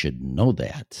you. You should know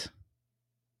that.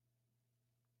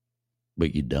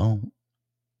 But you don't.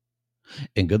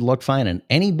 And good luck finding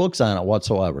any books on it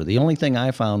whatsoever. The only thing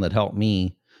I found that helped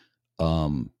me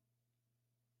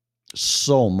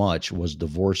so much was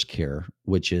Divorce Care,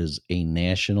 which is a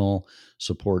national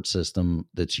support system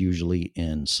that's usually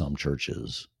in some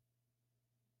churches.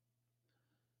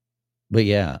 But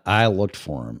yeah, I looked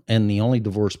for them. And the only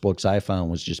divorce books I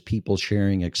found was just people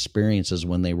sharing experiences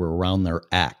when they were around their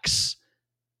ex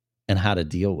and how to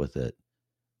deal with it.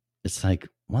 It's like,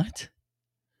 what?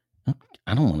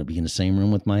 I don't want to be in the same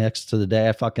room with my ex to the day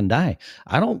I fucking die.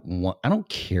 I don't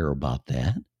care about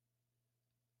that.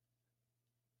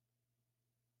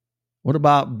 What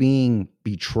about being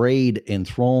betrayed and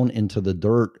thrown into the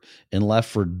dirt and left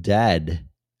for dead?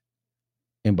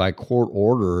 And by court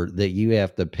order that you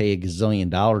have to pay $1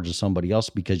 gazillion to somebody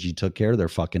else because you took care of their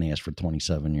fucking ass for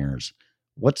 27 years.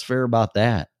 What's fair about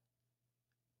that?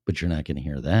 But you're not going to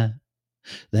hear that.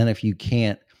 Then if you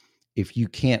can't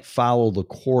follow the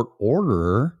court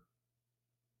order,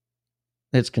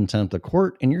 that's contempt of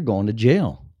court and you're going to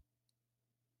jail.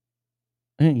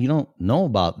 And you don't know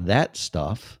about that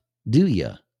stuff, do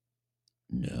you?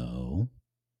 No.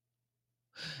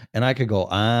 And I could go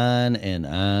on and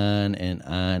on and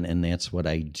on, and that's what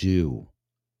I do.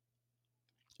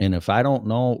 And if I don't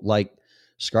know, like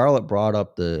Scarlett brought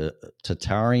up the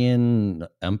Tartarian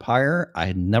Empire, I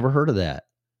had never heard of that.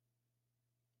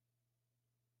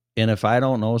 And if I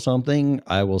don't know something,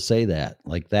 I will say that,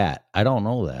 like that. I don't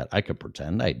know that. I could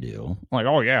pretend I do. I'm like,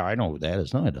 oh yeah, I know who that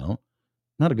is. No, I don't. I'm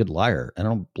not a good liar. I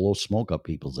don't blow smoke up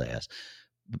people's ass.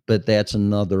 But that's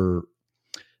another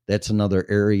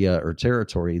area or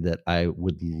territory that I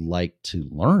would like to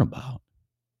learn about,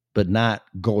 but not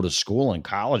go to school and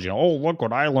college. And, oh, look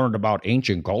what I learned about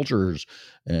ancient cultures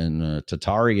and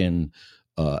Tartarian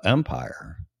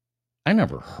Empire. I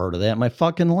never heard of that in my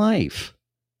fucking life.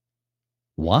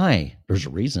 Why? There's a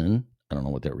reason. I don't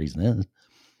know what that reason is.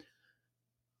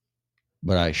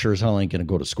 But I sure as hell ain't going to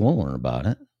go to school and learn about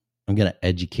it. I'm going to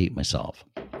educate myself.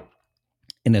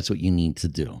 And that's what you need to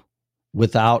do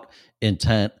without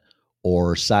intent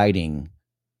or siding.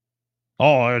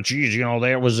 Oh, geez,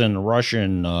 that was in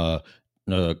Russian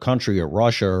country of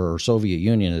Russia or Soviet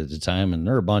Union at the time, and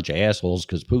they're a bunch of assholes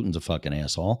because Putin's a fucking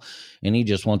asshole, and he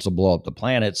just wants to blow up the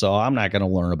planet, so I'm not going to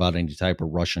learn about any type of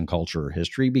Russian culture or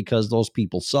history because those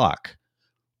people suck.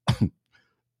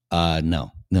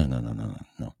 No.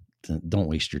 Don't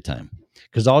waste your time,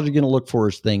 because all you're going to look for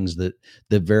is things that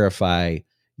verify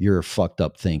your fucked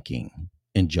up thinking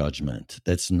and judgment.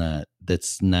 That's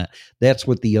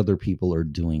what the other people are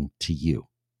doing to you.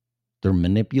 They're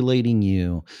manipulating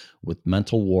you with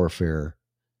mental warfare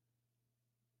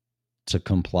to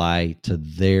comply to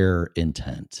their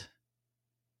intent,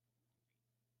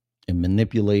 and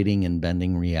manipulating and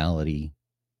bending reality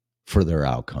for their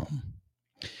outcome.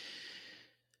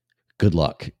 Good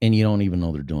luck. And you don't even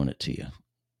know they're doing it to you.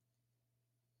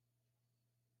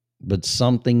 But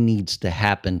something needs to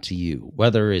happen to you,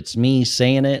 whether it's me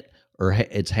saying it or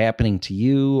it's happening to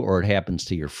you or it happens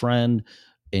to your friend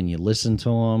and you listen to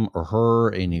him or her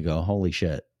and you go, holy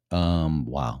shit.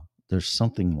 Wow, there's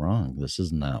something wrong. This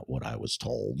is not what I was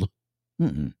told.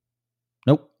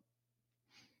 Nope.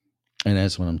 And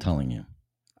that's what I'm telling you.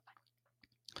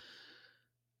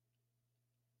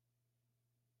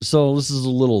 So this is a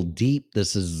little deep.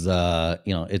 This is,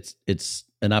 it's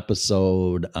an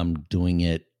episode. I'm doing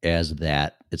it as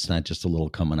that. It's not just a little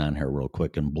coming on here real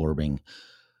quick and blurbing.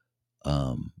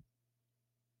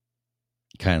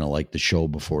 Kind of like the show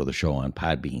before the show on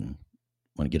Podbean.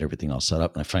 Want to get everything all set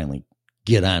up, and I finally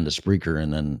get on to Spreaker,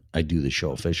 and then I do the show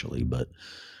officially. But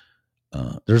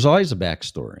there's always a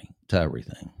backstory to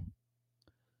everything.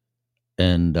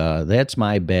 And that's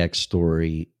my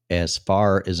backstory as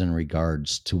far as in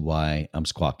regards to why I'm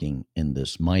squawking in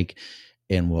this mic.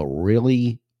 And what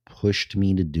really pushed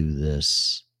me to do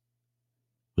this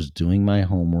was doing my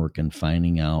homework and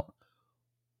finding out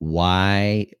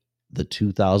why the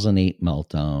 2008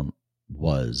 meltdown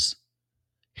was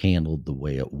handled the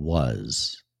way it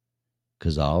was.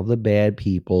 Because all the bad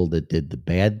people that did the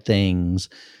bad things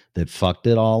that fucked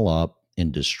it all up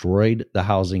and destroyed the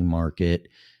housing market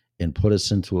and put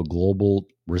us into a global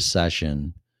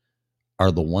recession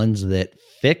are the ones that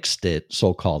fixed it,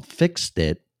 so-called fixed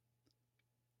it,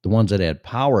 the ones that had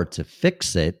power to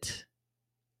fix it,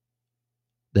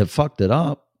 that fucked it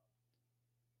up.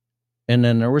 And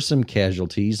then there were some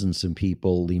casualties and some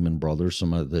people, Lehman Brothers,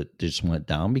 some of that just went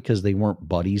down because they weren't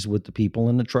buddies with the people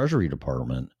in the Treasury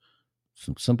Department.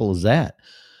 Simple as that.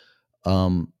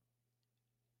 And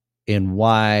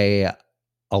why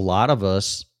a lot of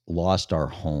us lost our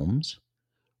homes,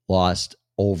 lost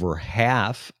over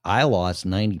half. I lost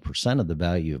 90% of the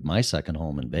value of my second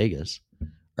home in Vegas.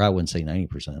 Or I wouldn't say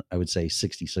 90%. I would say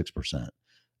 66%.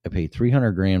 I paid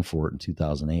 $300,000 for it in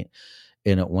 2008,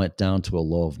 and it went down to a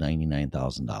low of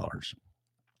 $99,000.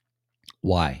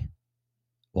 Why?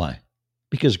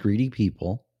 Because greedy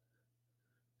people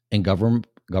and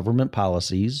government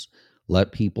policies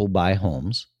let people buy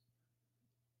homes,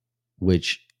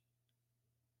 which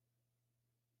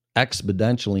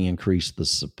exponentially increased the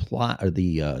supply or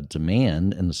the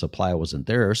demand, and the supply wasn't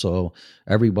there. So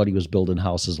everybody was building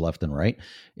houses left and right,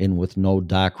 and with no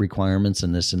doc requirements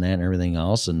and this and that and everything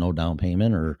else, and no down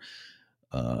payment or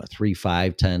 3,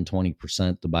 5, 10,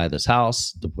 20% to buy this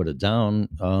house, to put it down,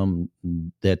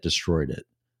 that destroyed it.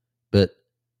 But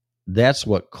that's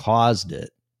what caused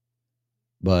it.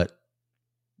 But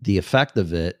the effect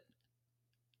of it,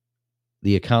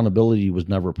 the accountability was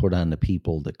never put on the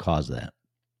people that caused that.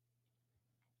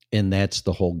 And that's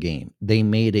the whole game. They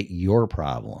made it your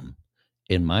problem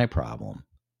and my problem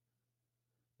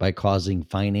by causing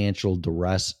financial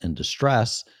duress and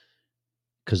distress.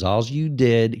 Because all you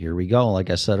did, here we go, like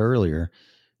I said earlier,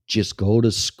 just go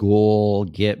to school,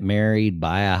 get married,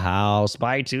 buy a house,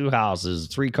 buy 2 houses,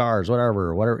 3 cars,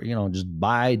 whatever, just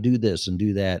buy, do this and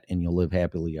do that, and you'll live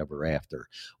happily ever after.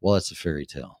 Well, it's a fairy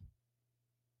tale.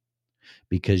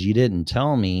 Because you didn't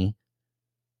tell me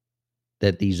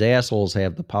that these assholes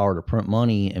have the power to print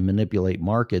money and manipulate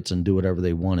markets and do whatever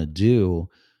they want to do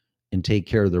and take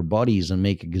care of their buddies and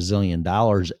make $1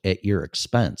 gazillion at your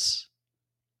expense.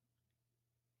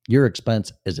 Your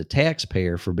expense as a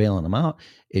taxpayer for bailing them out,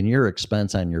 and your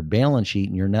expense on your balance sheet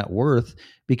and your net worth,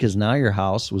 because now your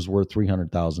house was worth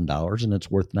 $300,000 and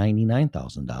it's worth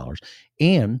 $99,000.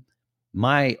 And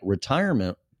my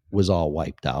retirement was all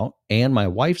wiped out, and my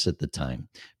wife's at the time,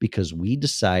 because we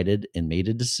decided and made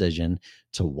a decision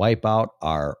to wipe out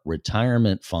our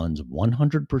retirement funds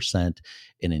 100%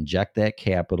 and inject that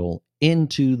capital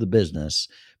into the business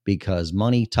because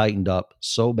money tightened up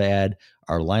so bad.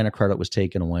 Our line of credit was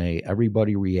taken away.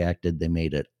 Everybody reacted. They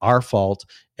made it our fault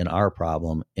and our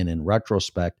problem. And in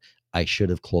retrospect, I should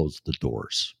have closed the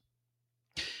doors.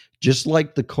 Just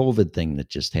like the COVID thing that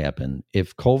just happened.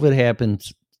 If COVID happened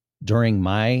during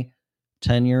my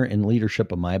tenure in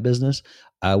leadership of my business,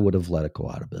 I would have let it go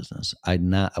out of business. I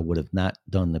would have not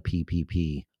done the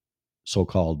PPP,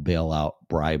 so-called bailout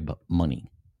bribe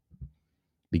money,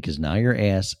 because now your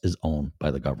ass is owned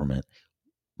by the government.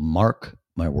 Mark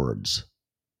my words.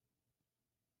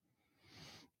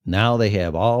 Now they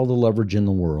have all the leverage in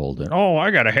the world. And,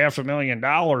 I got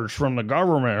 $500,000 from the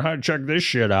government. I check this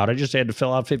shit out. I just had to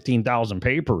fill out 15,000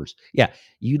 papers. Yeah.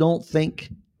 You don't think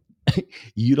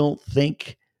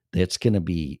that's going to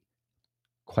be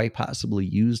quite possibly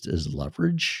used as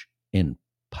leverage in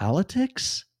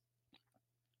politics?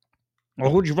 Well,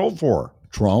 who'd you vote for?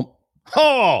 Trump.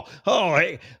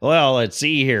 Hey. Well, let's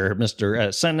see here,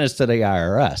 Mr. Send this to the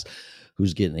IRS,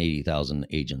 who's getting 80,000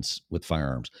 agents with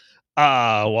firearms.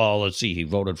 Well, let's see. He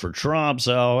voted for Trump.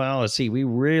 So, let's see. We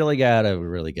really gotta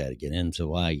get into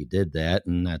why you did that.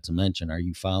 And not to mention, are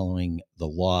you following the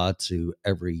law to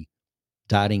every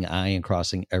dotting I and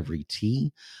crossing every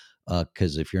T?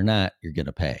 Because if you're not, you're going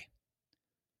to pay.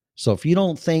 So if you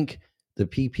don't think the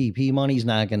PPP money is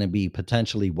not going to be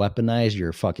potentially weaponized, you're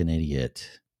a fucking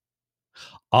idiot.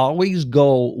 Always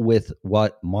go with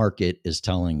what market is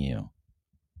telling you.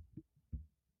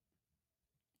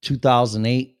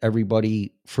 2008,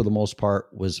 everybody, for the most part,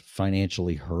 was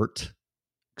financially hurt,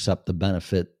 except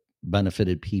the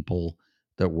benefited people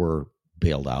that were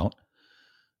bailed out.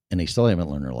 And they still haven't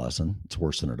learned their lesson. It's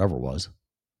worse than it ever was.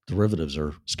 Derivatives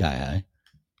are sky high,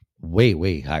 way,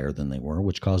 way higher than they were,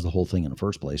 which caused the whole thing in the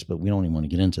first place. But we don't even want to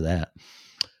get into that.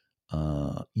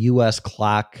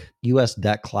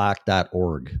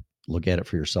 USdebtclock.org. Look at it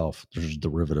for yourself. There's a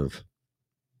derivative.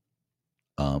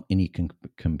 And you can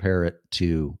compare it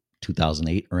to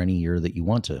 2008 or any year that you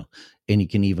want to. And you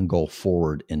can even go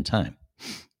forward in time.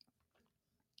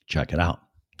 Check it out.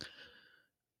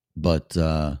 But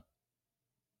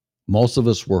most of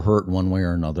us were hurt in one way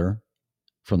or another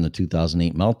from the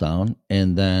 2008 meltdown.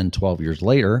 And then 12 years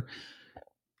later,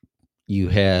 you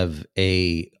have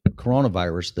a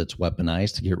coronavirus that's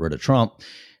weaponized to get rid of Trump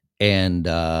and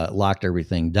locked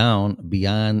everything down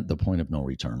beyond the point of no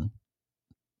return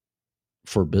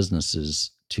for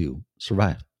businesses to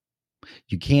survive.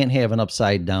 You can't have an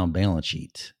upside down balance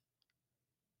sheet.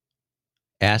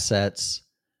 Assets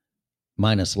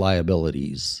minus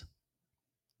liabilities.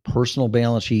 Personal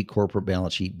balance sheet, corporate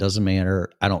balance sheet, doesn't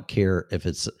matter. I don't care if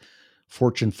it's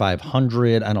Fortune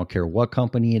 500. I don't care what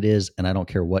company it is, and I don't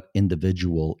care what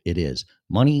individual it is.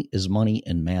 Money is money,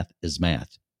 and math is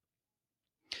math.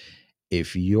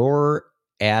 If your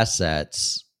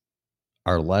assets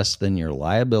are less than your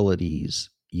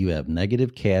liabilities, you have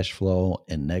negative cash flow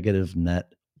and negative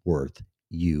net worth,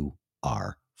 you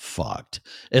are fucked.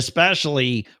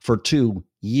 Especially for 2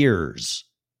 years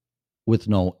with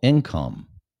no income.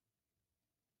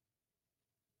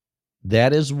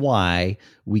 That is why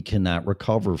we cannot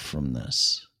recover from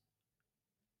this.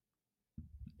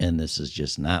 And this is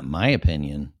just not my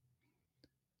opinion.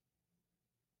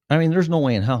 I mean, there's no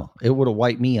way in hell. It would have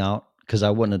wiped me out because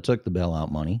I wouldn't have took the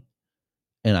bailout money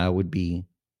and I would be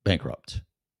bankrupt.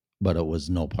 But it was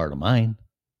no part of mine.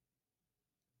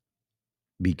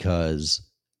 because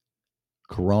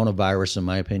coronavirus, in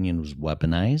my opinion, was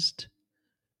weaponized.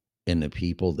 And the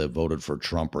people that voted for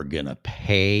Trump are going to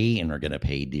pay, and are going to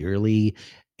pay dearly.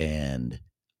 And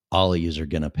all of yous are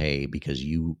going to pay because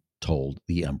you told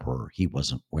the emperor he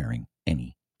wasn't wearing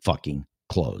any fucking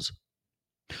clothes.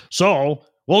 So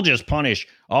we'll just punish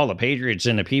all the patriots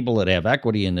and the people that have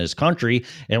equity in this country,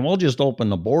 and we'll just open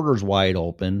the borders wide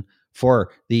open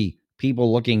for the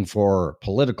people looking for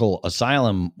political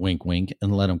asylum, wink, wink,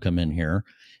 and let them come in here.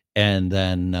 And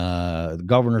then the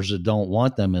governors that don't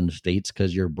want them in the states,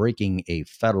 because you're breaking a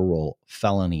federal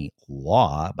felony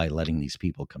law by letting these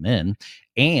people come in,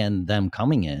 and them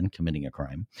coming in, committing a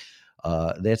crime.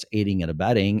 That's aiding and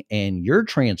abetting, and you're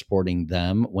transporting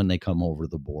them when they come over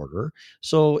the border.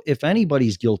 So if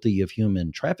anybody's guilty of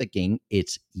human trafficking,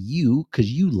 it's you, because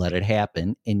you let it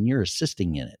happen and you're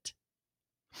assisting in it.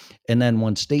 And then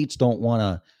when states don't want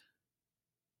to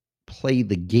play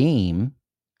the game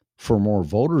for more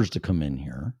voters to come in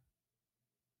here,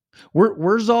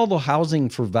 where's all the housing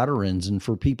for veterans and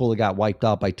for people that got wiped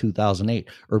out by 2008,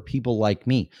 or people like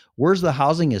me? Where's the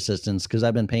housing assistance? Because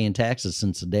I've been paying taxes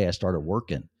since the day I started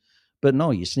working. But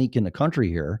no, you sneak in the country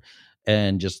here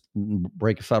and just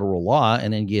break a federal law,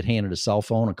 and then get handed a cell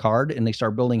phone, a card, and they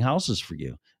start building houses for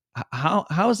you.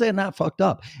 How is that not fucked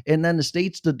up? And then the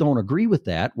states that don't agree with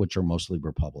that, which are mostly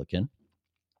Republican,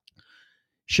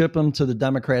 ship them to the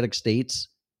Democratic states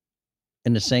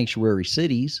and the sanctuary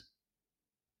cities.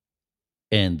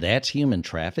 And that's human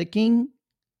trafficking.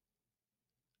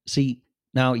 See,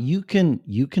 now you can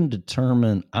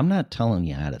determine, I'm not telling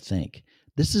you how to think.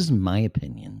 This is my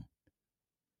opinion.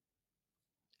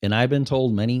 And I've been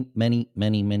told many, many,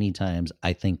 many, many times,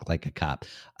 I think like a cop.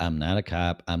 I'm not a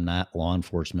cop. I'm not law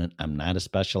enforcement. I'm not a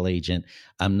special agent.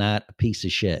 I'm not a piece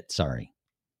of shit. Sorry.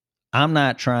 I'm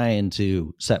not trying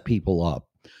to set people up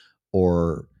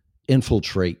or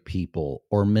infiltrate people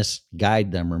or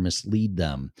misguide them or mislead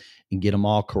them and get them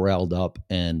all corralled up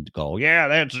and go,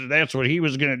 yeah, that's what he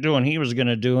was going to do, and he was going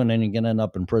to do, and then you're going to end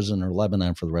up in prison or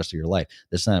Lebanon for the rest of your life.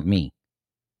 That's not me.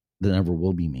 That never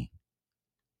will be me.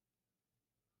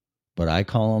 But I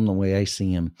call him the way I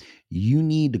see him. You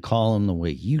need to call him the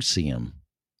way you see him.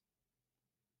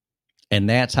 And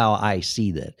that's how I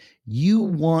see that. You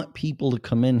want people to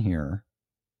come in here,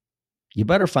 you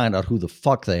better find out who the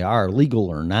fuck they are, legal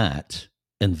or not,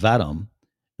 and vet them,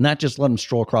 not just let them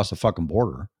stroll across the fucking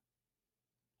border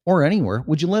or anywhere.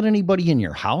 Would you let anybody in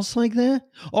your house like that?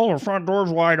 Oh, the front door's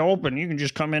wide open. You can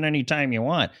just come in anytime you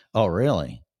want. Oh,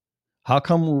 really? How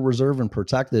come we're reserved and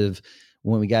protective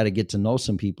when we got to get to know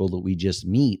some people that we just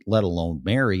meet, let alone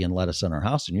marry and let us in our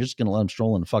house, and you're just going to let them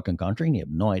stroll in the fucking country and you have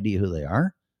no idea who they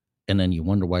are? And then you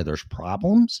wonder why there's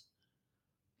problems?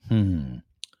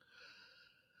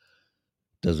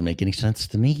 Doesn't make any sense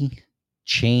to me.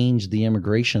 Change the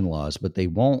immigration laws, but they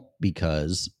won't,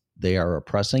 because they are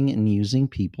oppressing and using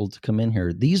people to come in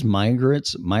here. These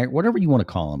migrants, whatever you want to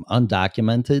call them,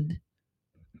 undocumented.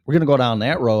 We're going to go down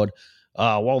that road.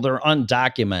 Well, they're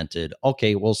undocumented.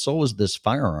 Okay, well, so is this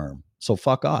firearm. So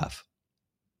fuck off.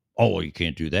 Oh, well, you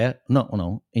can't do that.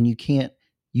 No. And you can't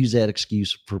use that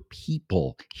excuse for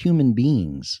people, human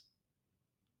beings.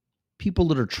 People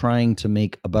that are trying to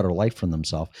make a better life for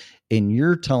themselves, and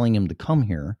you're telling them to come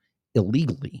here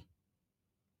illegally.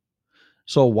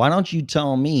 So why don't you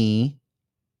tell me,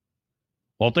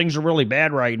 well, things are really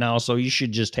bad right now, so you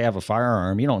should just have a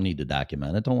firearm. You don't need to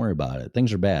document it. Don't worry about it.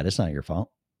 Things are bad. It's not your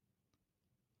fault.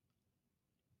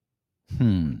 I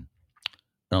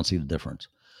don't see the difference.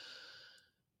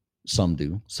 Some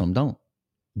do, some don't.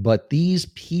 But these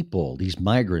people, these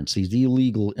migrants, these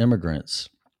illegal immigrants,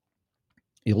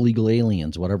 illegal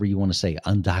aliens, whatever you want to say,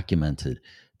 undocumented,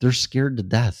 they're scared to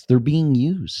death. They're being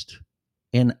used.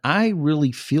 And I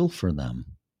really feel for them.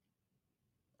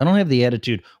 I don't have the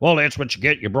attitude, well, that's what you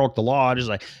get. You broke the law. It's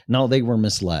like, no, they were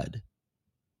misled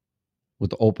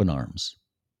with open arms.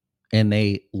 And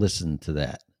they listened to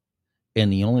that.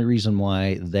 And the only reason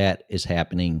why that is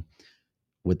happening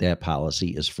with that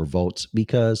policy is for votes,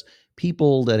 because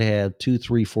people that have 2,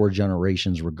 3, 4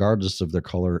 generations, regardless of their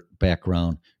color,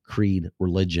 background, creed,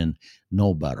 religion,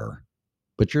 know better.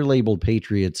 But you're labeled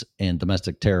patriots and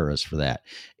domestic terrorists for that.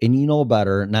 And you know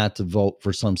better not to vote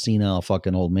for some senile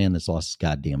fucking old man that's lost his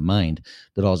goddamn mind,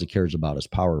 that all he cares about is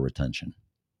power retention.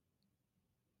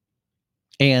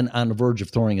 And on the verge of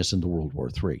throwing us into World War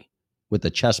III with a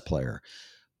chess player.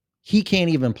 He can't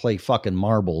even play fucking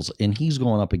marbles, and he's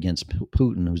going up against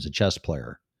Putin, who's a chess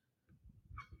player.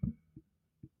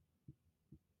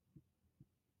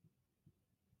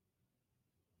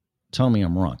 Tell me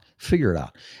I'm wrong. Figure it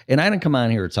out. And I didn't come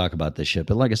on here to talk about this shit,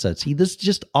 but like I said, see, this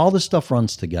just all this stuff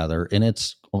runs together, and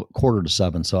it's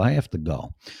 6:45, so I have to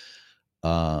go.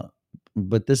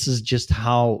 But this is just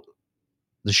how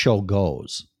the show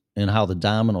goes and how the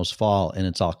dominoes fall, and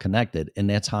it's all connected. And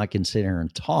that's how I can sit here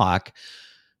and talk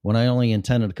when I only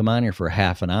intended to come on here for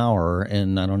half an hour,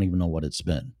 and I don't even know what it's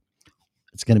been.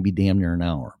 It's going to be damn near an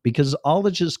hour because all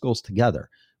that just goes together.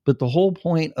 But the whole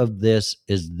point of this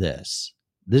is this.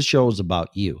 This show is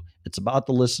about you. It's about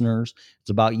the listeners.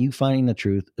 It's about you finding the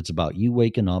truth. It's about you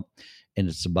waking up. And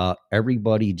it's about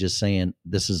everybody just saying,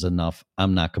 this is enough.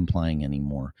 I'm not complying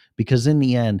anymore. Because in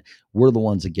the end, we're the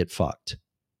ones that get fucked.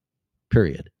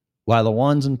 Period. While the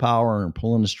ones in power and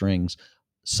pulling the strings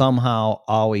somehow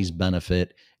always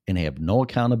benefit and have no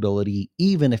accountability,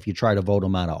 even if you try to vote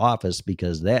them out of office,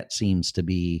 because that seems to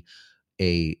be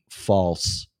a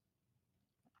false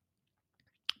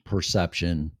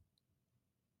perception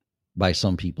by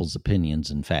some people's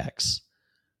opinions and facts.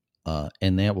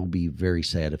 And that will be very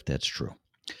sad if that's true.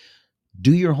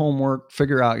 Do your homework,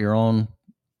 figure out your own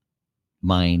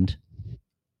mind,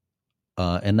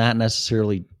 and not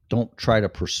necessarily don't try to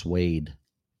persuade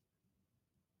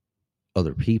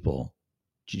other people.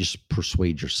 Just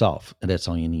persuade yourself, and that's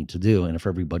all you need to do. And if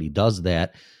everybody does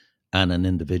that on an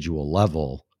individual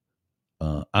level,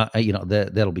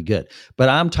 that'll be good. But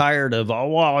I'm tired of,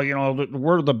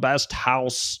 we're the best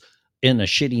house in a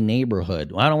shitty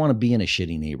neighborhood. Well, I don't want to be in a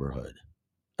shitty neighborhood.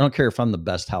 I don't care if I'm the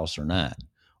best house or not.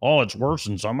 Oh, it's worse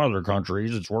in some other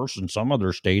countries. It's worse in some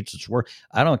other states. It's worse.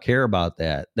 I don't care about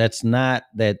that. That's not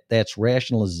that. That's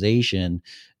rationalization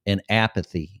and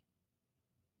apathy.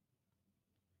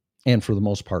 And for the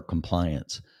most part,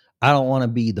 compliance. I don't want to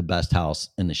be the best house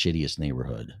in the shittiest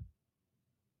neighborhood.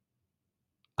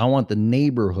 I want the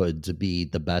neighborhood to be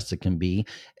the best it can be.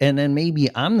 And then maybe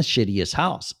I'm the shittiest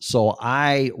house. So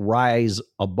I rise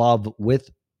above with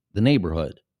the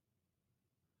neighborhood.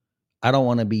 I don't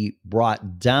want to be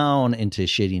brought down into a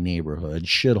shitty neighborhood,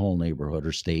 shithole neighborhood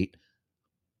or state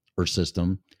or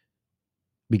system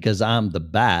because I'm the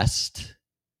best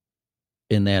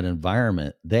in that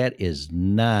environment. That's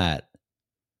a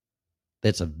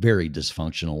very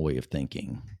dysfunctional way of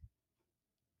thinking.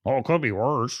 Oh, it could be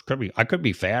worse. I could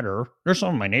be fatter. There's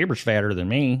some of my neighbors fatter than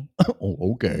me.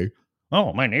 Oh, okay.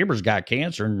 Oh, my neighbor's got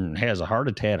cancer and has a heart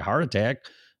attack.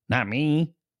 Not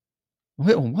me.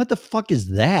 What the fuck is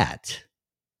that?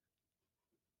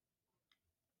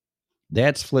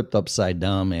 That's flipped upside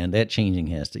down, man. That changing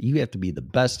you have to be the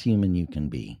best human you can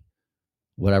be.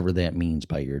 Whatever that means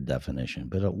by your definition.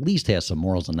 But at least have some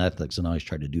morals and ethics and always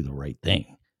try to do the right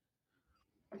thing.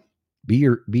 Be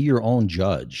your own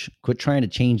judge. Quit trying to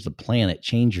change the planet.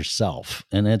 Change yourself.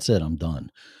 And that's it. I'm done.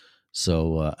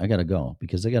 So I got to go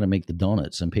because I got to make the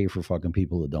donuts and pay for fucking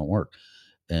people that don't work.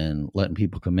 And letting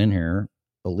people come in here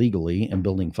illegally and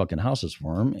building fucking houses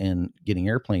for them and getting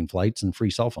airplane flights and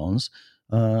free cell phones.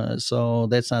 So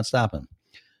that's not stopping.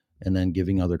 And then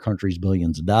giving other countries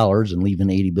billions of dollars and leaving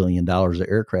 $80 billion of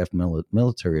aircraft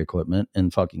military equipment in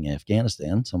fucking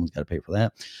Afghanistan. Someone's got to pay for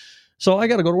that. So I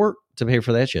got to go to work to pay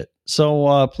for that shit.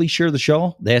 So please share the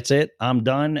show. That's it. I'm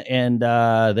done. And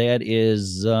that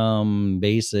is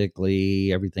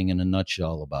basically everything in a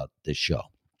nutshell about this show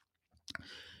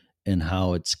and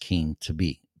how it's came to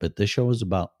be. But this show is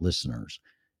about listeners.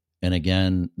 And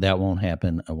again, that won't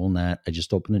happen. I will not. I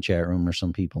just opened the chat room. There's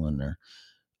some people in there.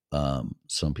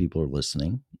 Some people are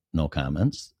listening. No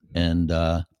comments. And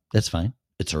that's fine.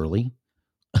 It's early.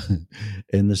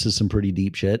 And this is some pretty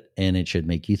deep shit, and it should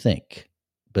make you think,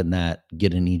 but not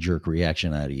get a knee-jerk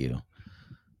reaction out of you.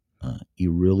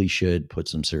 You really should put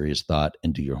some serious thought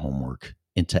and do your homework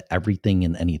into everything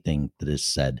and anything that is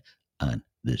said on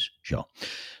this show.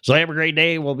 So have a great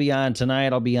day. We'll be on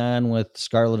tonight. I'll be on with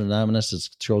Scarlet Anonymous. This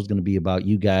show's going to be about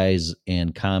you guys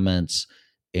and comments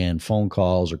and phone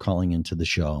calls or calling into the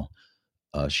show.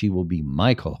 She will be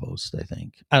my co-host, I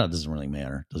think. It doesn't really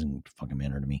matter. It doesn't fucking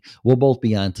matter to me. We'll both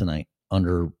be on tonight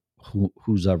under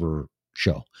whose ever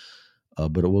show.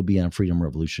 But it will be on Freedom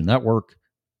Revolution Network.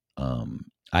 I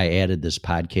added this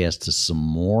podcast to some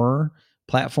more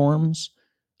platforms.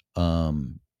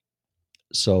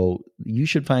 So you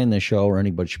should find the show, or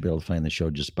anybody should be able to find the show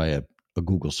just by a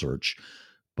Google search.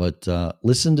 But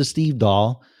listen to Steve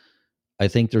Dahl. I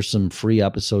think there's some free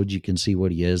episodes. You can see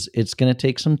what he is. It's going to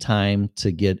take some time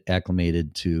to get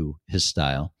acclimated to his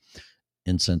style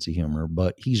and sense of humor,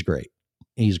 but he's great.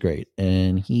 He's great.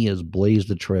 And he has blazed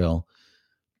the trail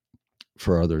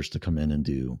for others to come in and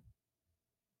do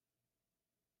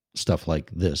stuff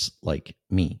like this, like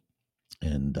me.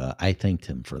 And I thanked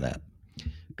him for that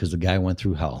because the guy went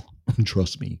through hell.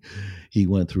 Trust me, he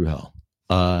went through hell.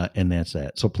 And that's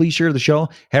that. So please share the show.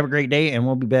 Have a great day, and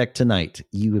we'll be back tonight.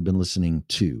 You have been listening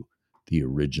to the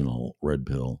original Red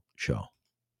Pill Show.